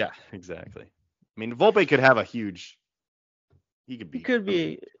that kid. Yeah, exactly. I mean, Volpe could have a huge. He could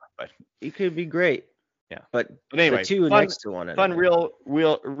be great. Yeah. But anyway, the two next to one another. Fun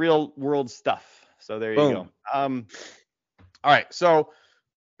real world stuff. So there you go. All right. So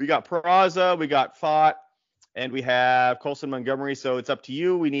we got Peraza, we got Fott, and we have Colson Montgomery. So it's up to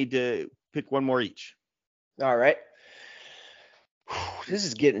you. We need to pick one more each. All right. This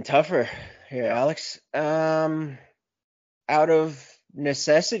is getting tougher here, Alex. Out of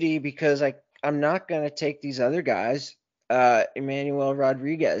necessity, because I'm not gonna take these other guys. Emmanuel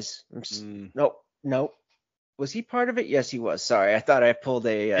Rodriguez. Nope. Was he part of it? Yes, he was. Sorry, I thought I pulled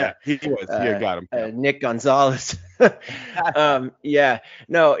a. Yeah, he was. Got him. Yeah. Nick Gonzalez. Yeah.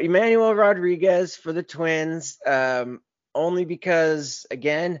 No, Emmanuel Rodriguez for the Twins. Only because,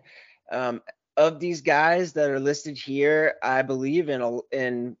 again, of these guys that are listed here, I believe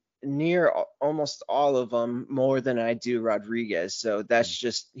in near almost all of them more than I do Rodriguez. So that's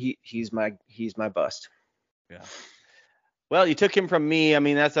just he's my bust. Yeah. Well, you took him from me. I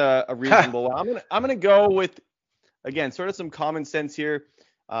mean, that's a reasonable one. I'm gonna go with, again, sort of some common sense here.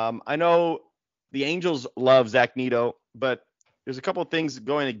 I know the Angels love Zach Neto, but there's a couple of things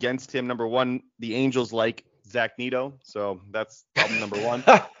going against him. Number one, the Angels like Zach Neto, so that's problem number one.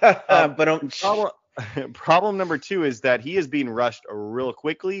 Problem number two is that he is being rushed real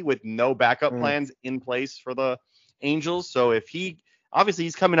quickly with no backup plans in place for the Angels. So if obviously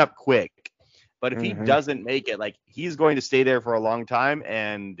he's coming up quick. But if he doesn't make it, he's going to stay there for a long time,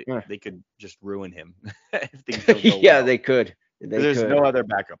 and they could just ruin him if things don't go well. They could. There's no other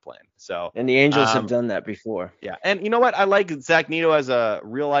backup plan. So, and the Angels have done that before. Yeah, and you know what? I like Zach Neto as a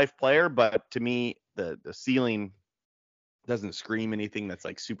real life player, but to me, the ceiling doesn't scream anything that's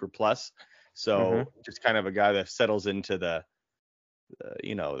super plus. So just kind of a guy that settles into the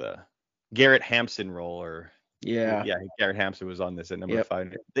Garrett Hampson role or. Yeah, Garrett Hampson was on this at number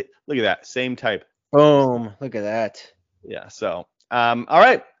 5. Look at that, same type. Boom, look at that. Yeah, so, all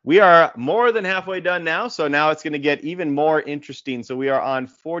right, we are more than halfway done now, so now it's going to get even more interesting. So we are on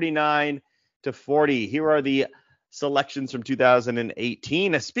 49 to 40. Here are the selections from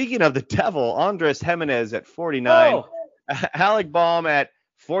 2018. Speaking of the devil, Andres Jimenez at 49, Alec Baum at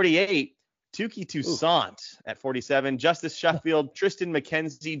 48, Touki Toussaint at 47, Justice Sheffield, Tristan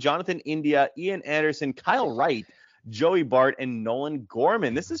McKenzie, Jonathan India, Ian Anderson, Kyle Wright, Joey Bart, and Nolan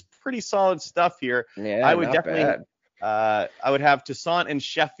Gorman. This is pretty solid stuff here. Yeah, I would definitely, I would have Toussaint and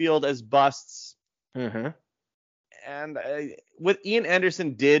Sheffield as busts. And what Ian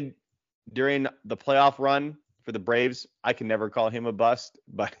Anderson did during the playoff run for the Braves, I can never call him a bust,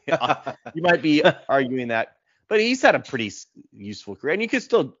 but you might be arguing that. But he's had a pretty useful career, and you could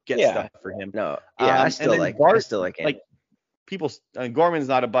still get stuff for him. No, I still like Bart, I still like him. Gorman's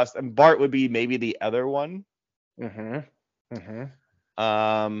not a bust, and Bart would be maybe the other one. What do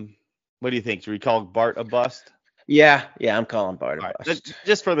you think? Should we call Bart a bust? Yeah, I'm calling Bart a bust.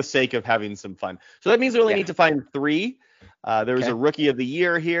 Just for the sake of having some fun. So that means we only need to find 3. There was a rookie of the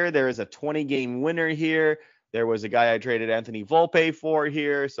year here. There is a 20-game winner here. There was a guy I traded Anthony Volpe for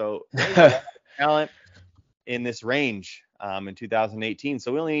here. So talent in this range in 2018.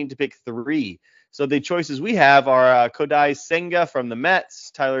 So we only need to pick 3. So the choices we have are Kodai Senga from the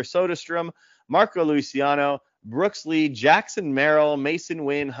Mets, Tyler Soderstrom, Marco Luciano, Brooks Lee, Jackson Merrill, Mason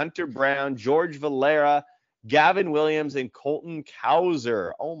Wynn, Hunter Brown, George Valera, Gavin Williams, and Colton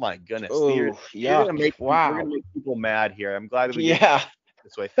Cowser. Oh my goodness. We're gonna make people mad here. I'm glad that we get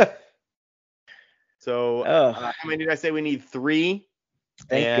this way. So how many did I say we need? 3?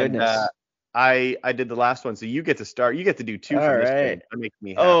 Thank goodness. I did the last one, so you get to start. You get to do 2 from this game. That makes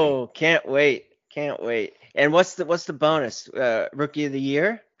me happy. Oh, can't wait. And what's the bonus? Rookie of the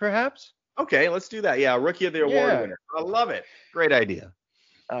year, perhaps? Okay, let's do that. Yeah, Rookie of the Award Yeah. winner. I love it. Great idea.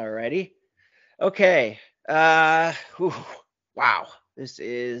 Alrighty. Okay. Wow. This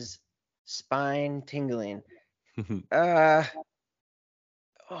is spine tingling.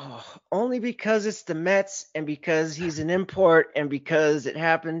 Only because it's the Mets and because he's an import and because it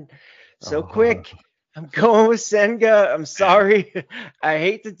happened so quick. I'm going with Senga. I'm sorry. I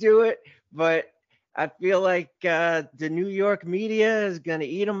hate to do it, but I feel like the New York media is going to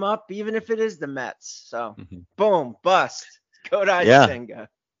eat him up, even if it is the Mets. So, boom, bust. Kodai Senga.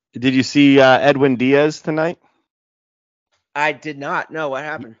 Did you see Edwin Diaz tonight? I did not know what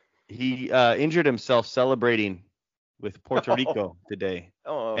happened. He injured himself celebrating with Puerto Rico today.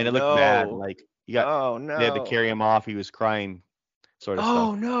 And it looked bad. Like they had to carry him off. He was crying, sort of stuff.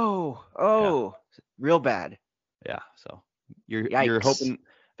 Oh no. Oh, real bad. Yeah. So you're hoping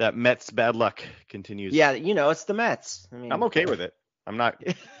that Mets bad luck continues. Yeah, it's the Mets. I mean, I'm okay with it. I'm not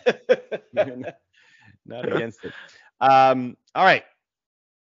not against it. All right.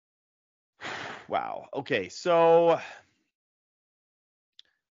 Wow. Okay. So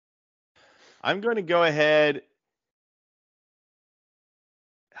I'm going to go ahead.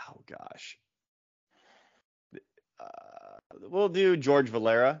 Oh gosh. We'll do George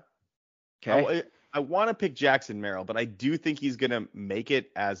Valera. Okay. I want to pick Jackson Merrill, but I do think he's going to make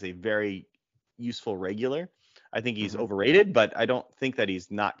it as a very useful regular. I think he's overrated, but I don't think that he's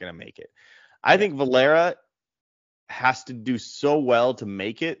not going to make it. I think Valera has to do so well to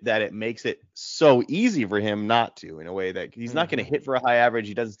make it that it makes it so easy for him not to, in a way that he's not going to hit for a high average.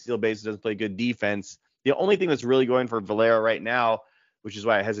 He doesn't steal bases, doesn't play good defense. The only thing that's really going for Valera right now, which is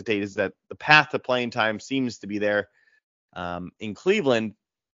why I hesitate, is that the path to playing time seems to be there in Cleveland.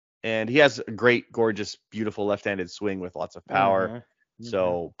 And he has a great, gorgeous, beautiful left-handed swing with lots of power.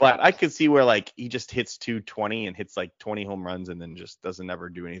 So, but I could see where like he just hits 220 and hits like 20 home runs and then just doesn't ever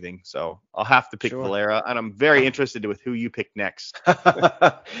do anything. So I'll have to pick Valera, and I'm very interested with who you pick next.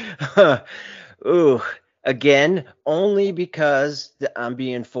 Ooh, again, only because I'm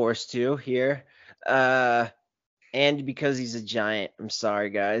being forced to here, and because he's a Giant. I'm sorry,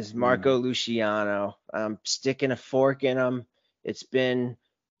 guys. Marco Luciano. I'm sticking a fork in him. It's been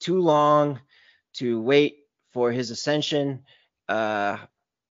too long to wait for his ascension.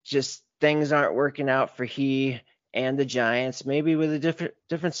 Just things aren't working out for he and the Giants. Maybe with a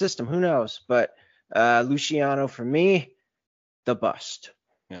different system, who knows? But Luciano for me, the bust.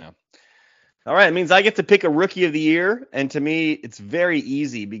 Yeah. All right, it means I get to pick a Rookie of the Year, and to me, it's very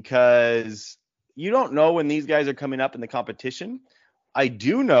easy because you don't know when these guys are coming up in the competition. I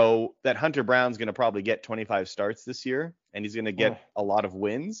do know that Hunter Brown's going to probably get 25 starts this year, and he's going to get a lot of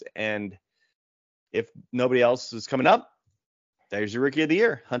wins. And if nobody else is coming up, there's your Rookie of the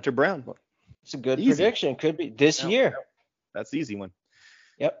Year, Hunter Brown. It's a good prediction. Could be this year. That's the easy one.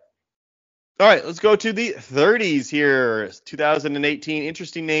 Yep. All right, let's go to the 30s here. 2018.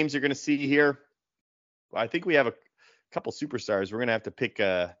 Interesting names you're going to see here. Well, I think we have a couple superstars. We're going to have to pick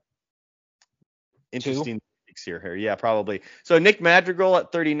interesting picks here. Yeah, probably. So Nick Madrigal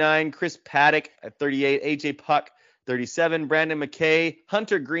at 39, Chris Paddock at 38, AJ Puck 37, Brandon McKay,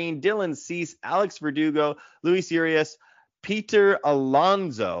 Hunter Green, Dylan Cease, Alex Verdugo, Luis Urias, Peter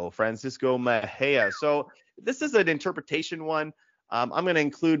Alonso, Francisco Mejia. So this is an interpretation one. I'm going to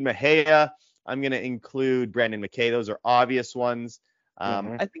include Mejia. I'm going to include Brandon McKay. Those are obvious ones.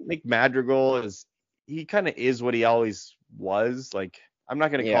 I think Nick Madrigal he kind of is what he always was. Like, I'm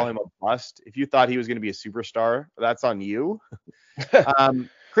not going to call him a bust. If you thought he was going to be a superstar, that's on you.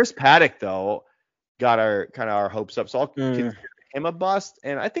 Chris Paddock, though, got our hopes up. So I'll consider him a bust.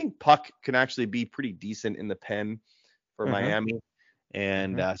 And I think Puck can actually be pretty decent in the pen for Miami.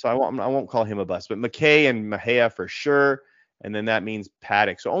 And so I won't call him a bust. But McKay and Mejia for sure. And then that means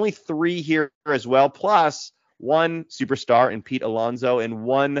Paddock. So only 3 here as well, plus 1 superstar in Pete Alonso and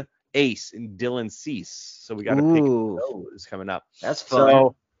 1 ace in Dylan Cease. So we got to pick those coming up. That's fun.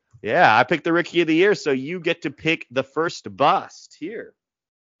 So, yeah, I picked the Rookie of the Year. So you get to pick the first bust here.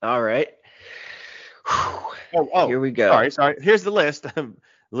 All right. Here we go. Sorry. Here's the list.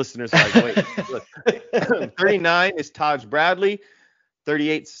 Listeners are like, wait. 39 is Taj Bradley.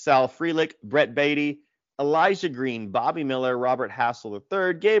 38 Sal Frelick, Brett Beatty, Elijah Green, Bobby Miller, Robert Hassel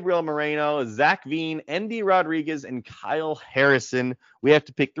III, Gabriel Moreno, Zach Veen, Endy Rodriguez, and Kyle Harrison. We have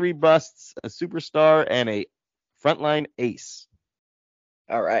to pick 3 busts, a superstar, and a frontline ace.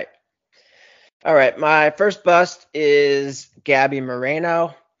 All right. My first bust is Gabby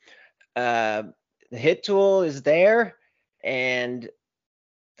Moreno. The hit tool is there, and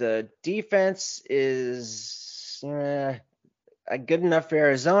the defense is good enough for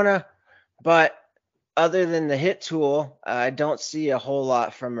Arizona, but other than the hit tool, I don't see a whole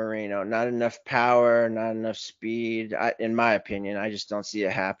lot from Moreno. Not enough power, not enough speed. In my opinion, I just don't see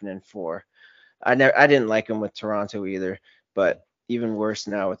it happening for. I didn't like him with Toronto either, but even worse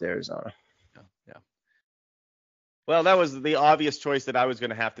now with Arizona. Yeah. Well, that was the obvious choice that I was going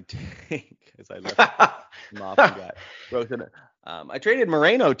to have to take because I left him off and got broken. I traded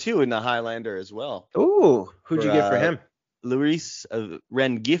Moreno too in the Highlander as well. Ooh, who'd you get for him? Luis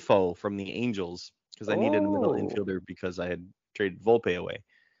Rengifo from the Angels because I needed a middle infielder because I had traded Volpe away.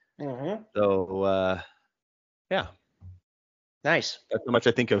 Mm-hmm. So, yeah. Nice. That's how much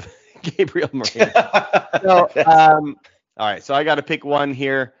I think of Gabriel Moreno. All right, so I got to pick one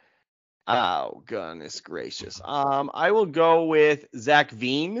here. Oh, goodness gracious. I will go with Zach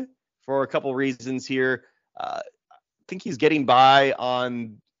Veen for a couple reasons here. I think he's getting by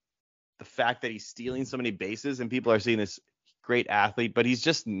on the fact that he's stealing so many bases, and people are seeing this great athlete, but he's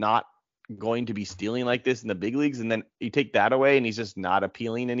just not going to be stealing like this in the big leagues. And then you take that away, and he's just not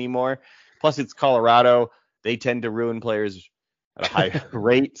appealing anymore. Plus, it's Colorado. They tend to ruin players at a high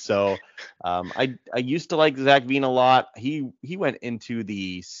rate. So I used to like Zach Veen a lot. He went into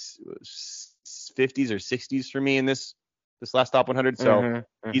the 50s or 60s for me in this last top 100. So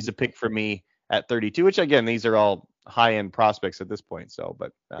he's a pick for me at 32, which again, these are all high-end prospects at this point. So,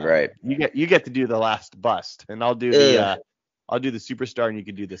 but right, you get to do the last bust, and I'll do the superstar, and you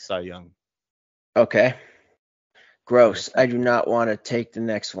can do the Cy Young. Okay. Gross. I do not want to take the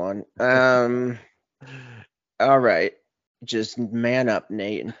next one. All right. Just man up,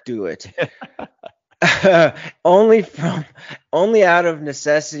 Nate, and do it. Only out of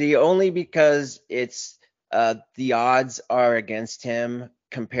necessity, only because it's the odds are against him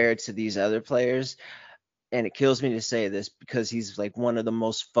compared to these other players. And it kills me to say this because he's like one of the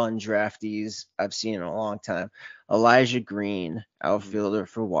most fun draftees I've seen in a long time. Elijah Green, outfielder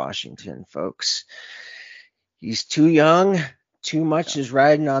for Washington, folks. He's too young. Too much is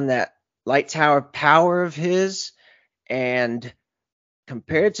riding on that light tower power of his. And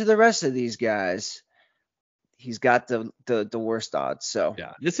compared to the rest of these guys, he's got the worst odds. So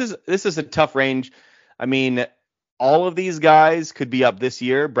yeah, this is a tough range. I mean, all of these guys could be up this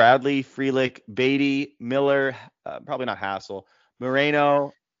year. Bradley, Frelick, Beatty, Miller, probably not Hassel,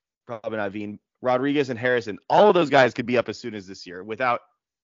 Moreno, probably not Veen, Rodriguez, and Harrison. All of those guys could be up as soon as this year without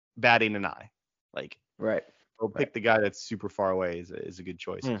batting an eye. Like, right. Go pick the guy that's super far away is a good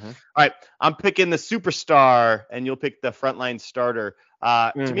choice. All right, I'm picking the superstar, and you'll pick the frontline starter.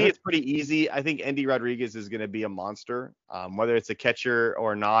 To me, it's pretty easy. I think Endy Rodriguez is going to be a monster. Whether it's a catcher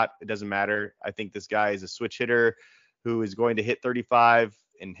or not, it doesn't matter. I think this guy is a switch hitter who is going to hit 35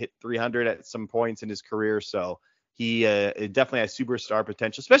 and hit 300 at some points in his career. So he definitely has superstar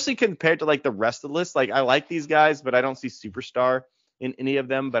potential, especially compared to like the rest of the list. Like I like these guys, but I don't see superstar in any of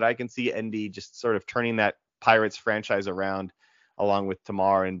them. But I can see Endy just sort of turning that Pirates franchise around along with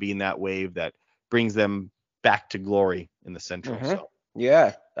Tamar and being that wave that brings them back to glory in the Central. So.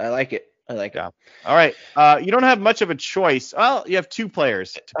 Yeah, I like it. Yeah. All right. You don't have much of a choice. Well, you have two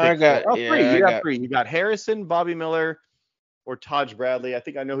players to pick. Three. You got three. You got Harrison, Bobby Miller, or Taj Bradley. I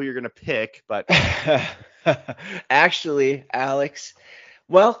think I know who you're going to pick, but actually, Alex,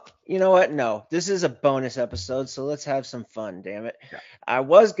 well, you know what? No, this is a bonus episode, so let's have some fun, damn it. Yeah. I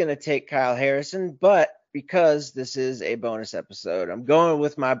was going to take Kyle Harrison, but because this is a bonus episode, I'm going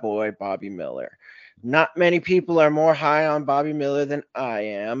with my boy, Bobby Miller. Not many people are more high on Bobby Miller than I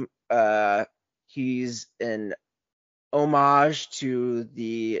am. He's an homage to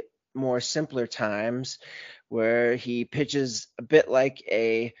the more simpler times where he pitches a bit like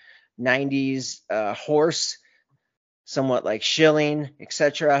a 90s horse, somewhat like Schilling,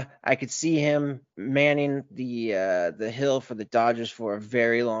 etc. I could see him manning the hill for the Dodgers for a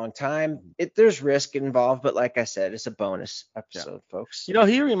very long time. There's risk involved, but like I said, it's a bonus episode, folks. You know,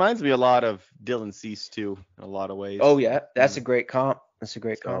 he reminds me a lot of Dylan Cease too, in a lot of ways. Oh yeah, that's a great comp.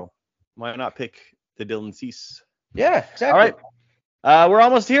 Comp. Why not pick the Dylan Cease? Yeah, exactly. All right. We're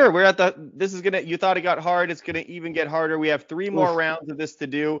almost here. We're at you thought it got hard. It's gonna even get harder. We have 3 more rounds of this to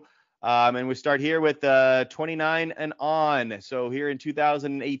do. And we start here with 29 and on. So here in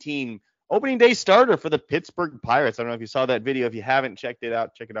 2018, opening day starter for the Pittsburgh Pirates. I don't know if you saw that video. If you haven't checked it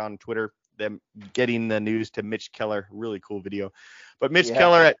out, check it out on Twitter. Them getting the news to Mitch Keller. Really cool video. But Mitch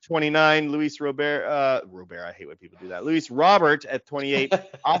Keller at 29, Luis Robert, I hate when people do that. Luis Robert at 28,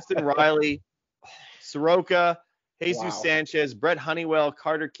 Austin Riley, Soroka, Jesus Sanchez, Brett Honeywell,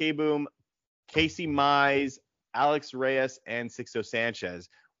 Carter K-Boom, Casey Mize, Alex Reyes, and Sixto Sanchez.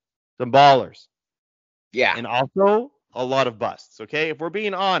 Some ballers. Yeah. And also a lot of busts. Okay. If we're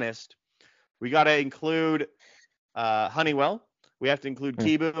being honest, we got to include Honeywell. We have to include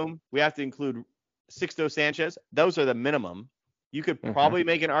K-Boom. We have to include Sixto Sanchez. Those are the minimum. You could probably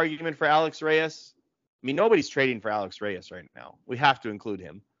make an argument for Alex Reyes. I mean, nobody's trading for Alex Reyes right now. We have to include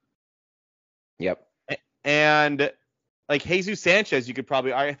him. Yep. And like Jesus Sanchez, you could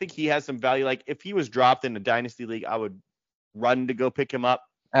probably, I think he has some value. Like if he was dropped in a dynasty league, I would run to go pick him up.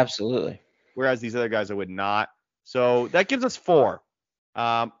 Absolutely. Whereas these other guys, I would not. So that gives us 4.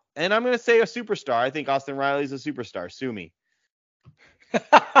 And I'm going to say a superstar. I think Austin Riley's a superstar. Sue me.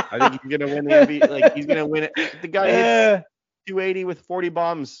 I think he's going to win the MVP. Like he's going to win it. The guy hits 280 with 40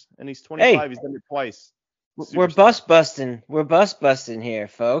 bombs, and he's 25. Hey, he's done it twice. We're bust busting. We're bust busting here,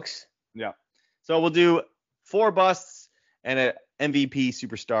 folks. Yeah. So we'll do 4 busts and an MVP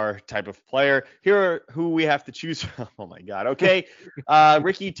superstar type of player. Here are who we have to choose from. Oh my God. Okay.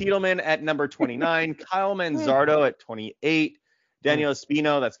 Ricky Tiedemann at number 29, Kyle Manzardo at 28, Daniel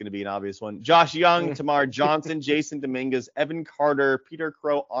Espino, that's going to be an obvious one, Josh Young, Tamar Johnson, Jason Dominguez, Evan Carter, Peter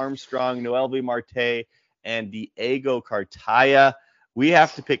Crow Armstrong, Noelvi Marte, and Diego Cartaya. We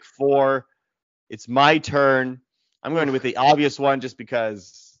have to pick 4. It's my turn. I'm going with the obvious one just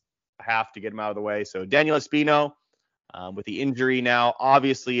because I have to get him out of the way. So Daniel Espino, with the injury now,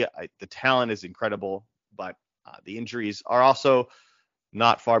 obviously the talent is incredible, but the injuries are also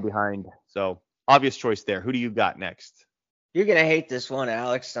not far behind. So obvious choice there. Who do you got next? You're going to hate this one,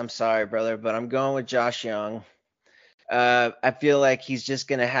 Alex. I'm sorry, brother, but I'm going with Josh Young. I feel like he's just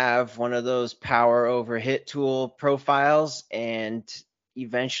going to have one of those power over hit tool profiles, and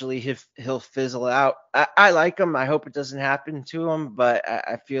eventually he'll fizzle out. I like him. I hope it doesn't happen to him, but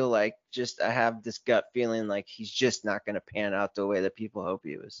I feel like I have this gut feeling like he's just not going to pan out the way that people hope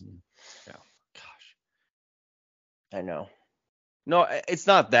he was. Yeah. Gosh. I know. No, it's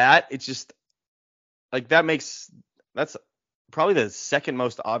not that. It's just like that's probably the second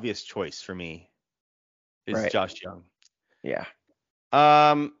most obvious choice for me is right. Josh Young. Yeah.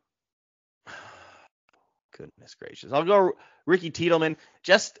 Goodness gracious. I'll go Ricky Tiedemann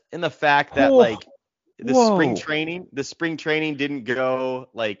just in the fact that like the spring training didn't go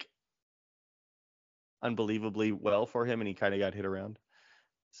like unbelievably well for him, and he kind of got hit around.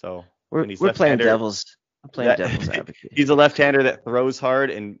 So we're playing devil's advocate. He's a left-hander that throws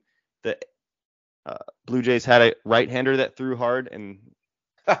hard, and the Blue Jays had a right-hander that threw hard, and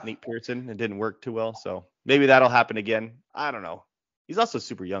Nate Pearson, it didn't work too well. So maybe that'll happen again. I don't know. He's also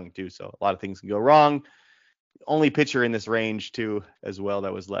super young too, so a lot of things can go wrong. Only pitcher in this range too, as well,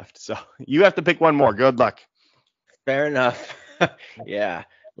 that was left. So you have to pick one more. Good luck. Fair enough. Yeah,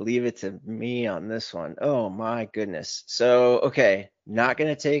 leave it to me on this one. Oh my goodness. So okay, not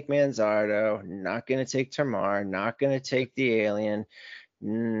gonna take Manzardo, not gonna take Tamar, not gonna take the alien,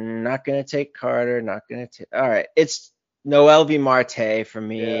 not gonna take Carter, not gonna take. All right, it's Noelvi Marte for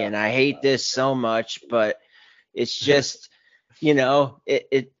me, and I hate this so much, but it's just,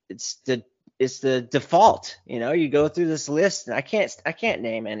 it's the default. You go through this list, and I can't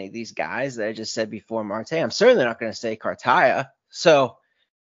name any of these guys that I just said before Marte. I'm certainly not going to say Cartaya, so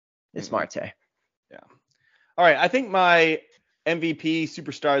it's Marte. Yeah. All right, I think my MVP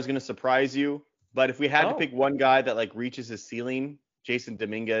superstar is going to surprise you, but if we had to pick one guy that like reaches his ceiling, Jason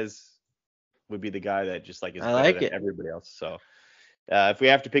Dominguez would be the guy that just like is better than everybody else. So if we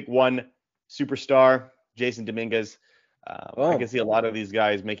have to pick one superstar, Jason Dominguez. I can see a lot of these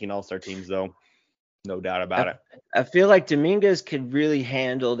guys making all-star teams, though. No doubt about it. I feel like Dominguez could really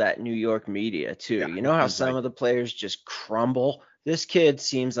handle that New York media, too. Yeah, you know how some of the players just crumble? This kid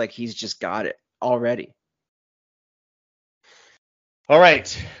seems like he's just got it already. All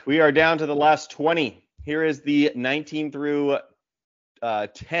right. We are down to the last 20. Here is the 19 through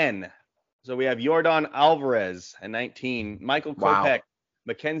 10. So we have Yordan Alvarez at 19, Michael Kopech,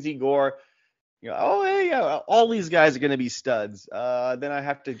 Mackenzie Gore. All these guys are going to be studs. Then I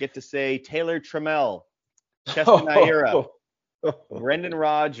have to get to say Taylor Trammell, Keston Naira, Brendan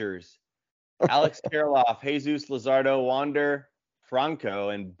Rodgers, Alex Kirilloff, Jesus Luzardo, Wander Franco,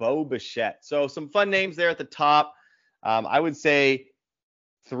 and Bo Bichette. So some fun names there at the top. I would say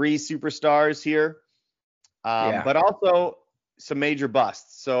 3 superstars here, but also some major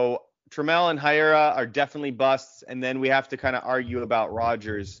busts. So Trammell and Naira are definitely busts, and then we have to kind of argue about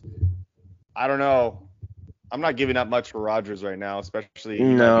Rodgers. I don't know. I'm not giving up much for Rodgers right now, especially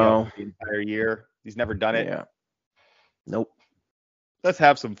the entire year. He's never done it. Yeah. Nope. Let's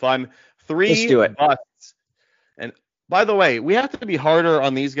have some fun. 3 Let's do it. busts. And by the way, we have to be harder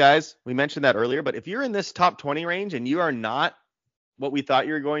on these guys. We mentioned that earlier, but if you're in this top 20 range and you are not what we thought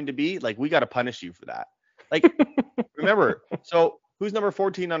you were going to be, like we got to punish you for that. Like, remember, so who's number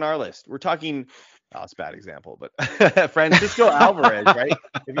 14 on our list? We're talking, it's a bad example, but Francisco Alvarez, right?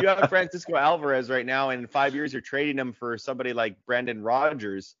 If you have Francisco Alvarez right now and in 5 years you're trading him for somebody like Brandon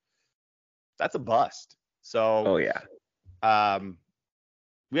Rodgers, that's a bust. So, yeah.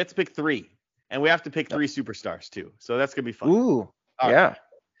 We have to pick 3, and we have to pick 3 superstars too. So that's gonna be fun. Ooh, All yeah. right.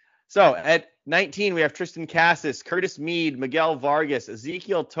 So at 19, we have Tristan Casas, Curtis Mead, Miguel Vargas,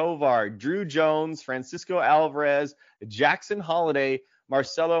 Ezequiel Tovar, Drew Jones, Francisco Alvarez, Jackson Holiday,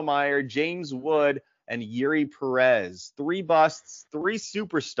 Marcelo Meyer, James Wood, and Yuri Perez. 3 busts, 3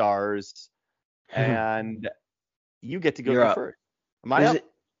 superstars, and you get to go first. Am I up?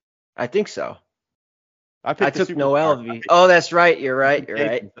 I think so. I took Noel V. Oh, that's right. You're right.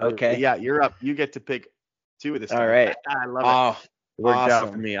 Okay. Yeah, you're up. You get to pick 2 of this. All right. I love it. It worked out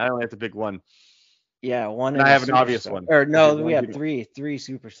for me. I only have to pick 1. Yeah, 1. And I have an obvious one. Or no, we have 3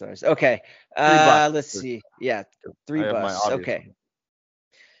 superstars. Okay. Let's see. Yeah, 3 busts. Okay.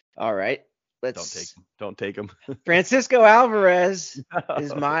 One. All right. Don't take him. Francisco Alvarez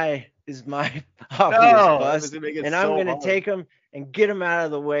is my obvious bust, and I'm gonna take him and get him out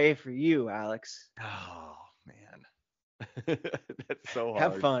of the way for you, Alex. Oh man, that's so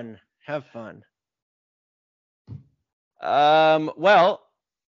hard. Have fun. Well,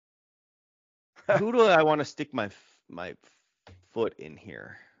 who do I want to stick my foot in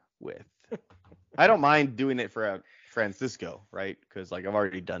here with? I don't mind doing it for Francisco, right? Because like I've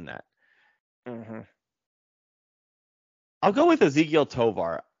already done that. Mm-hmm. I'll go with Ezequiel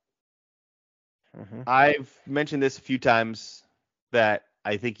Tovar. Mm-hmm. I've mentioned this a few times that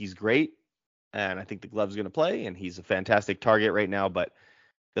I think he's great, and I think the glove's going to play, and he's a fantastic target right now, but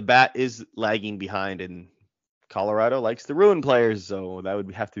the bat is lagging behind, and Colorado likes to ruin players, so that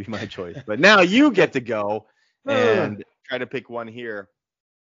would have to be my choice. But now you get to go and try to pick one here.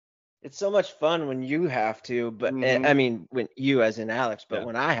 It's so much fun when you have to, but I mean, when you as in Alex, but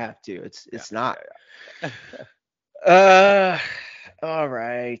when I have to, it's not. All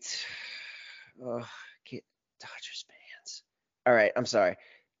right. Get Dodgers fans. All right, I'm sorry.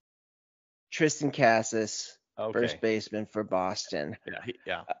 Tristan Casas, first baseman for Boston.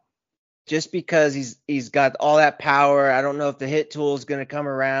 Yeah. Just because he's got all that power, I don't know if the hit tool is going to come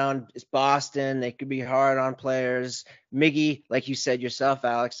around. It's Boston. They could be hard on players. Miggy, like you said yourself,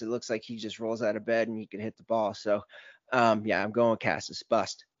 Alex, it looks like he just rolls out of bed and he can hit the ball. So, I'm going with Casas.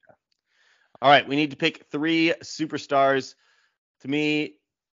 Bust. All right, we need to pick 3 superstars. To me,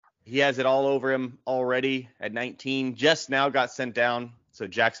 he has it all over him already at 19. Just now got sent down. So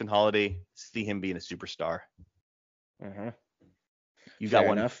Jackson Holiday, see him being a superstar. Mm-hmm. You got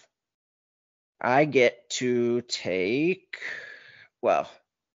one. Enough. I get to take,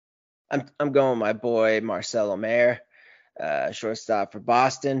 I'm going with my boy Marcelo Meyer, shortstop for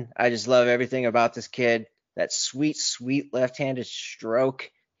Boston. I just love everything about this kid. That sweet left-handed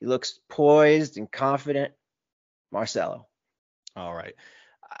stroke. He looks poised and confident. Marcelo. All right.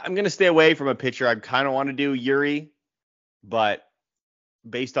 I'm going to stay away from a pitcher. I kind of want to do Yuri, but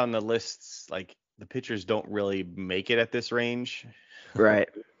based on the lists, like the pitchers don't really make it at this range. Right.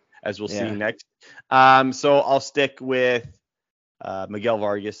 As we'll see next. So I'll stick with Miguel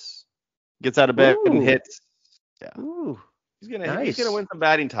Vargas. Gets out of bed and hits. Yeah. Ooh. He's gonna win some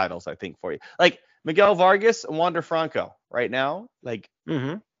batting titles, I think, for you. Like Miguel Vargas and Wander Franco right now, like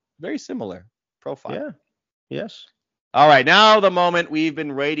very similar profile. Yeah. Yes. All right, now the moment we've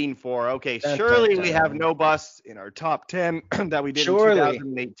been waiting for. Okay, surely we have no busts in our top 10 that we did in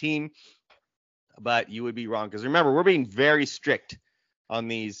 2018. But you would be wrong because remember, we're being very strict on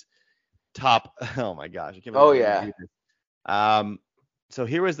these top. Oh my gosh. I can't believe so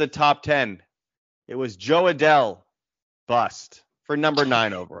here was the top 10. It was Joe Adell, bust for number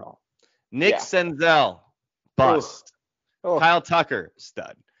 9 overall. Nick Senzel, bust. Kyle Tucker,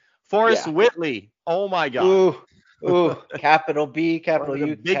 stud. Forrest Whitley, oh my god. Ooh, capital B, capital U,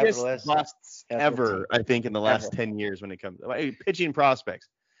 the biggest capital S, busts ever, I think, in the last 10 years when it comes to pitching prospects.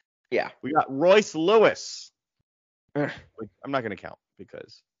 Yeah. We got Royce Lewis. I'm not going to count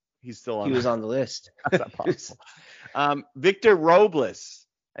because he's still on. He was on the list. That's not possible. Victor Robles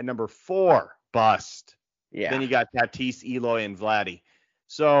at number 4, bust. Yeah. Then you got Tatis, Eloy, and Vladdy.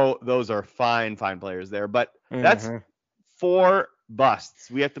 So those are fine players there. But that's 4 busts.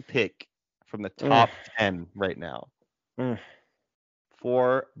 We have to pick from the top 10 right now.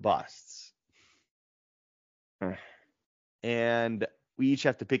 4 busts. And we each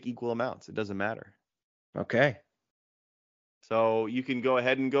have to pick equal amounts. It doesn't matter. Okay. So you can go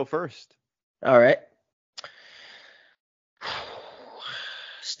ahead and go first. All right.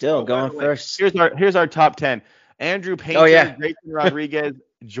 Still going first. Here's our top 10. Andrew Painter, Grayson Rodriguez,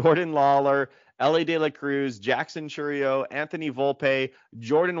 Jordan Lawler, Ellie De La Cruz, Jackson Chourio, Anthony Volpe,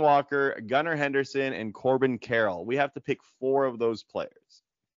 Jordan Walker, Gunnar Henderson, and Corbin Carroll. We have to pick 4 of those players.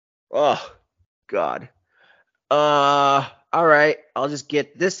 Oh, God. All right. I'll just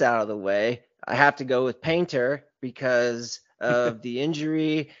get this out of the way. I have to go with Painter because of the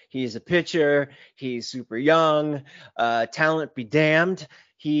injury. He's a pitcher. He's super young. Talent be damned.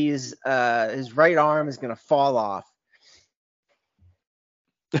 His right arm is going to fall off.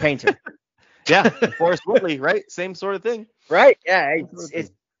 Painter. Yeah, Forrest Whitley, right? Same sort of thing. Right? Yeah,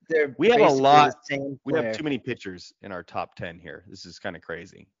 we have a lot. We player. have too many pitchers in our top 10 here. This is kind of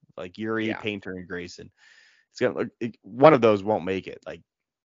crazy. Like Yuri, Painter, and Grayson. One of those won't make it. Like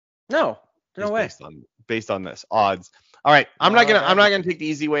no way. Based on this odds. All right, I'm not gonna take the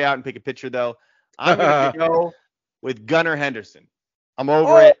easy way out and pick a pitcher though. I'm gonna go with Gunnar Henderson. I'm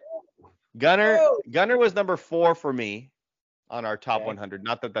over it. Gunnar was number 4 for me on our top 100.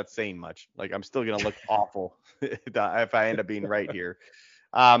 Not that that's saying much. Like I'm still gonna look awful if I end up being right here.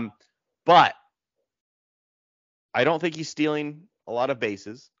 But I don't think he's stealing a lot of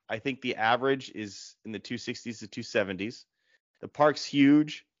bases. I think the average is in the 260s to 270s. The park's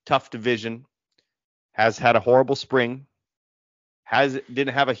huge, tough division. Has had a horrible spring.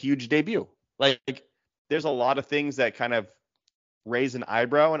 Didn't have a huge debut. Like there's a lot of things that kind of raise an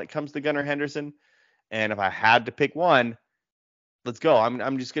eyebrow when it comes to Gunnar Henderson. And if I had to pick one, let's go.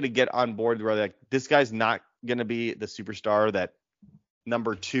 I'm just gonna get on board where like this guy's not gonna be the superstar that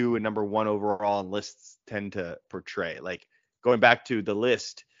number 2 and number 1 overall on lists tend to portray. Like going back to the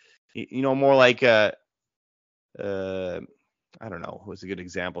list, more like I don't know, what's a good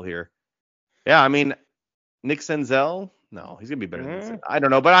example here? Yeah, I mean Nick Senzel. No, he's gonna be better than I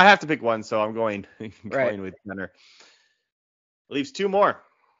don't know, but I have to pick one, so I'm going with Gunnar. Leaves 2 more.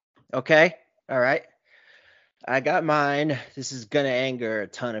 Okay, all right. I got mine. This is gonna anger a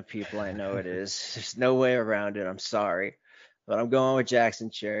ton of people. I know it is. There's no way around it. I'm sorry, but I'm going with Jackson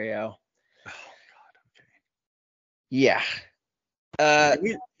Chourio. Oh God. Okay. Yeah.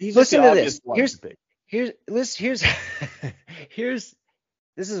 He's listen to this. Here's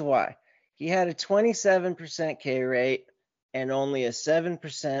this is why. He had a 27% K rate and only a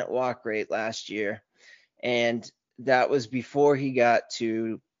 7% walk rate last year, and that was before he got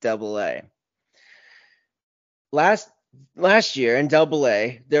to AA. Last year in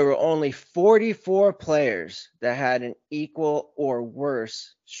AA, there were only 44 players that had an equal or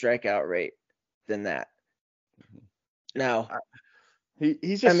worse strikeout rate than that. Now,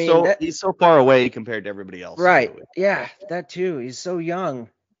 he's so far away compared to everybody else. Right. Yeah, that too. He's so young.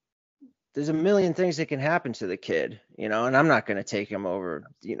 There's a million things that can happen to the kid, and I'm not going to take him over,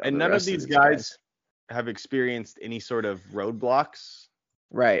 And none of these guys have experienced any sort of roadblocks.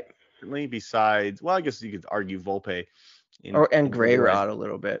 Right. Besides, well, I guess you could argue Volpe. And Gray Rod a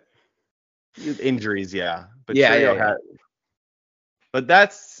little bit. Injuries, yeah. But yeah. But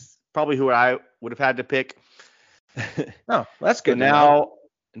that's probably who I would have had to pick. Oh, that's good. Now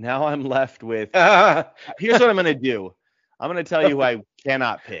I'm left with. Here's what I'm going to do. I'm going to tell you who I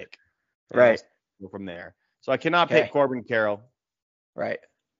cannot pick. Right. Go from there. So I cannot pick Corbin Carroll. Right.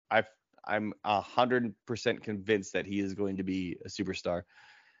 I'm 100% convinced that he is going to be a superstar.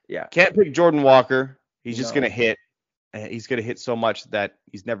 Yeah. Can't pick Jordan Walker. He's just going to hit. He's going to hit so much that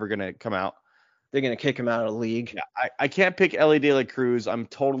he's never going to come out. They're going to kick him out of the league. Yeah, I can't pick Elly De La Cruz. I'm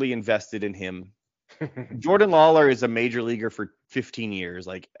totally invested in him. Jordan Lawler is a major leaguer for 15 years.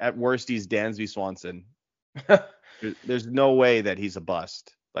 Like at worst, he's Dansby Swanson. There's no way that he's a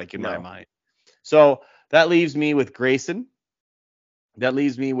bust, like in my mind. So that leaves me with Grayson. That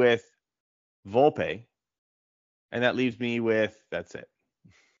leaves me with Volpe. And that leaves me with, that's it.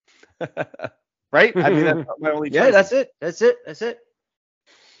 Right? I mean, that's my only choice. Yeah, that's it.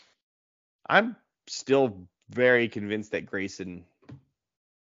 I'm still very convinced that Grayson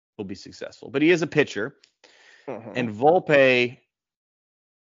will be successful, but he is a pitcher. And Volpe,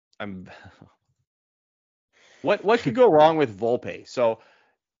 what could go wrong with Volpe? So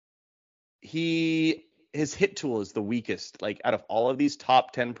his hit tool is the weakest, like out of all of these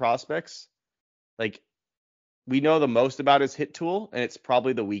top 10 prospects. Like we know the most about his hit tool, and it's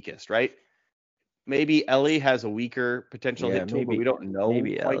probably the weakest, right? Maybe Elly has a weaker potential hit tool, but we don't know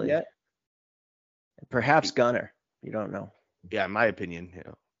quite yet. Perhaps Gunnar. You don't know. Yeah, in my opinion.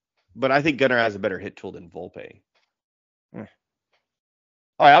 But I think Gunnar has a better hit tool than Volpe. All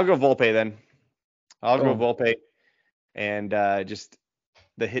right, I'll go Volpe then. I'll go Volpe. And just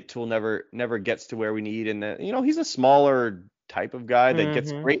the hit tool never gets to where we need. And, he's a smaller type of guy that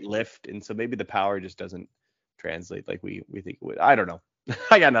gets great lift. And so maybe the power just doesn't translate like we think it would. I don't know.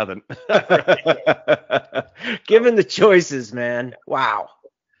 I got nothing. Given the choices, man. Wow.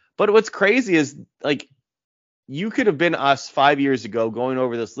 But what's crazy is, like, you could have been us 5 years ago going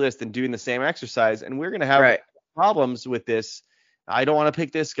over this list and doing the same exercise, and we're going to have problems with this. I don't want to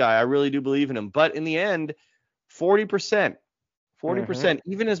pick this guy. I really do believe in him. But in the end, 40%, 40%,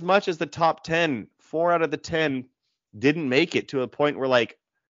 even as much as the top 10, 4 out of the 10 didn't make it, to a point where, like,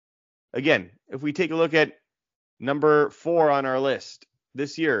 again, if we take a look at number 4 on our list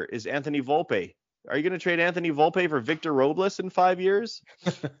this year is Anthony Volpe. Are you going to trade Anthony Volpe for Victor Robles in 5 years?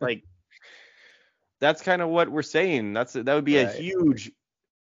 Like, that's kind of what we're saying. That would be a huge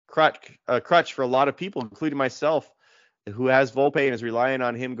crutch for a lot of people, including myself, who has Volpe and is relying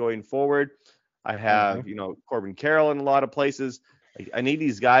on him going forward. I have, Corbin Carroll in a lot of places. I need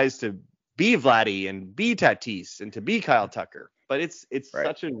these guys to be Vladdy and be Tatis and to be Kyle Tucker. But it's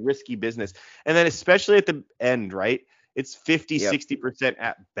such a risky business. And then especially at the end, right? It's 50-60%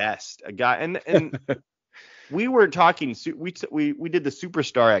 at best. A guy and we were talking. We did the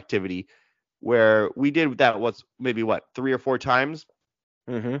superstar activity where we did that. Maybe 3 or 4 times.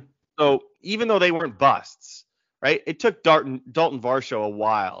 Mm-hmm. So even though they weren't busts, right? It took Dalton Varsho a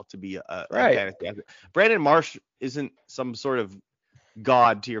while to be a fantasy athlete. Brandon Marsh isn't some sort of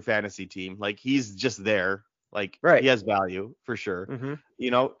god to your fantasy team. Like, he's just there. Like, he has value for sure. Mm-hmm.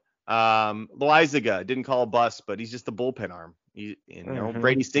 Loizaga didn't call a bust, but he's just the bullpen arm.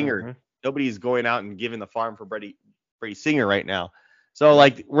 Brady Singer. Nobody's going out and giving the farm for Brady Singer right now. So,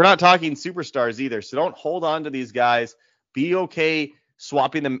 like, we're not talking superstars either. So don't hold on to these guys. Be okay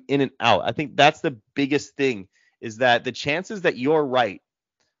swapping them in and out. I think that's the biggest thing, is that the chances that you're right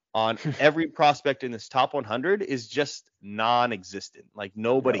on every prospect in this top 100 is just non-existent. Like,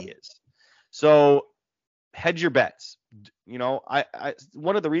 nobody is. So hedge your bets. I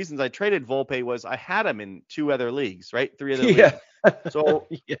one of the reasons I traded Volpe was I had him in 2 other leagues, right? 3 other leagues. So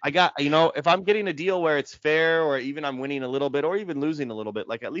I got, if I'm getting a deal where it's fair, or even I'm winning a little bit or even losing a little bit,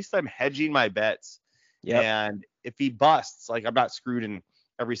 like, at least I'm hedging my bets. Yep. And if he busts, like, I'm not screwed in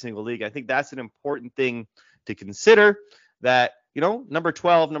every single league. I think that's an important thing to consider, that, number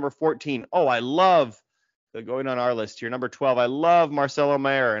 12, number 14. Oh, I love going on our list here. Number 12, I love Marcelo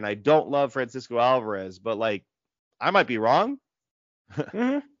Mayer, and I don't love Francisco Alvarez, but, like, I might be wrong.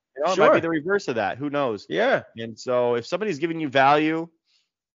 Mm-hmm. It might be the reverse of that. Who knows? Yeah. And so if somebody's giving you value,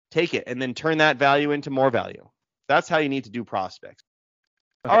 take it and then turn that value into more value. That's how you need to do prospects.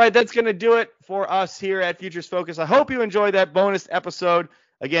 All right, that's going to do it for us here at Futures Focus. I hope you enjoyed that bonus episode.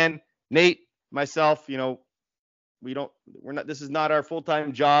 Again, Nate, myself, this is not our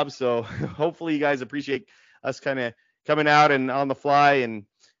full-time job, so hopefully you guys appreciate us kind of coming out and on the fly, and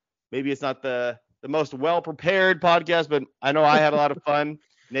maybe it's not the most well-prepared podcast, but I know I had a lot of fun.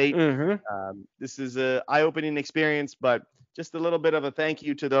 Nate, this is an eye-opening experience, but just a little bit of a thank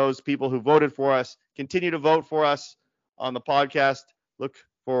you to those people who voted for us. Continue to vote for us on the podcast. Look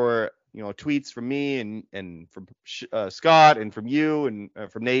for tweets from me and from Scott and from you and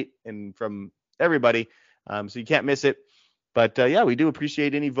from Nate and from everybody, so you can't miss it. But we do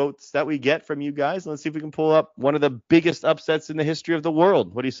appreciate any votes that we get from you guys. Let's see if we can pull up one of the biggest upsets in the history of the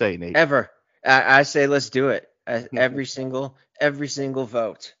world. What do you say, Nate? Ever. I say let's do it. Every single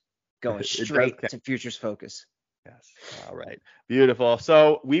vote going straight to Futures Focus. Yes. All right. Beautiful.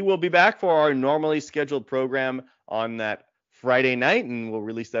 So we will be back for our normally scheduled program on that Friday night, and we'll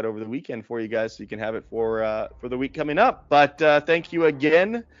release that over the weekend for you guys, so you can have it for the week coming up. But thank you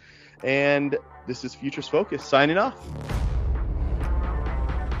again, and this is Futures Focus signing off.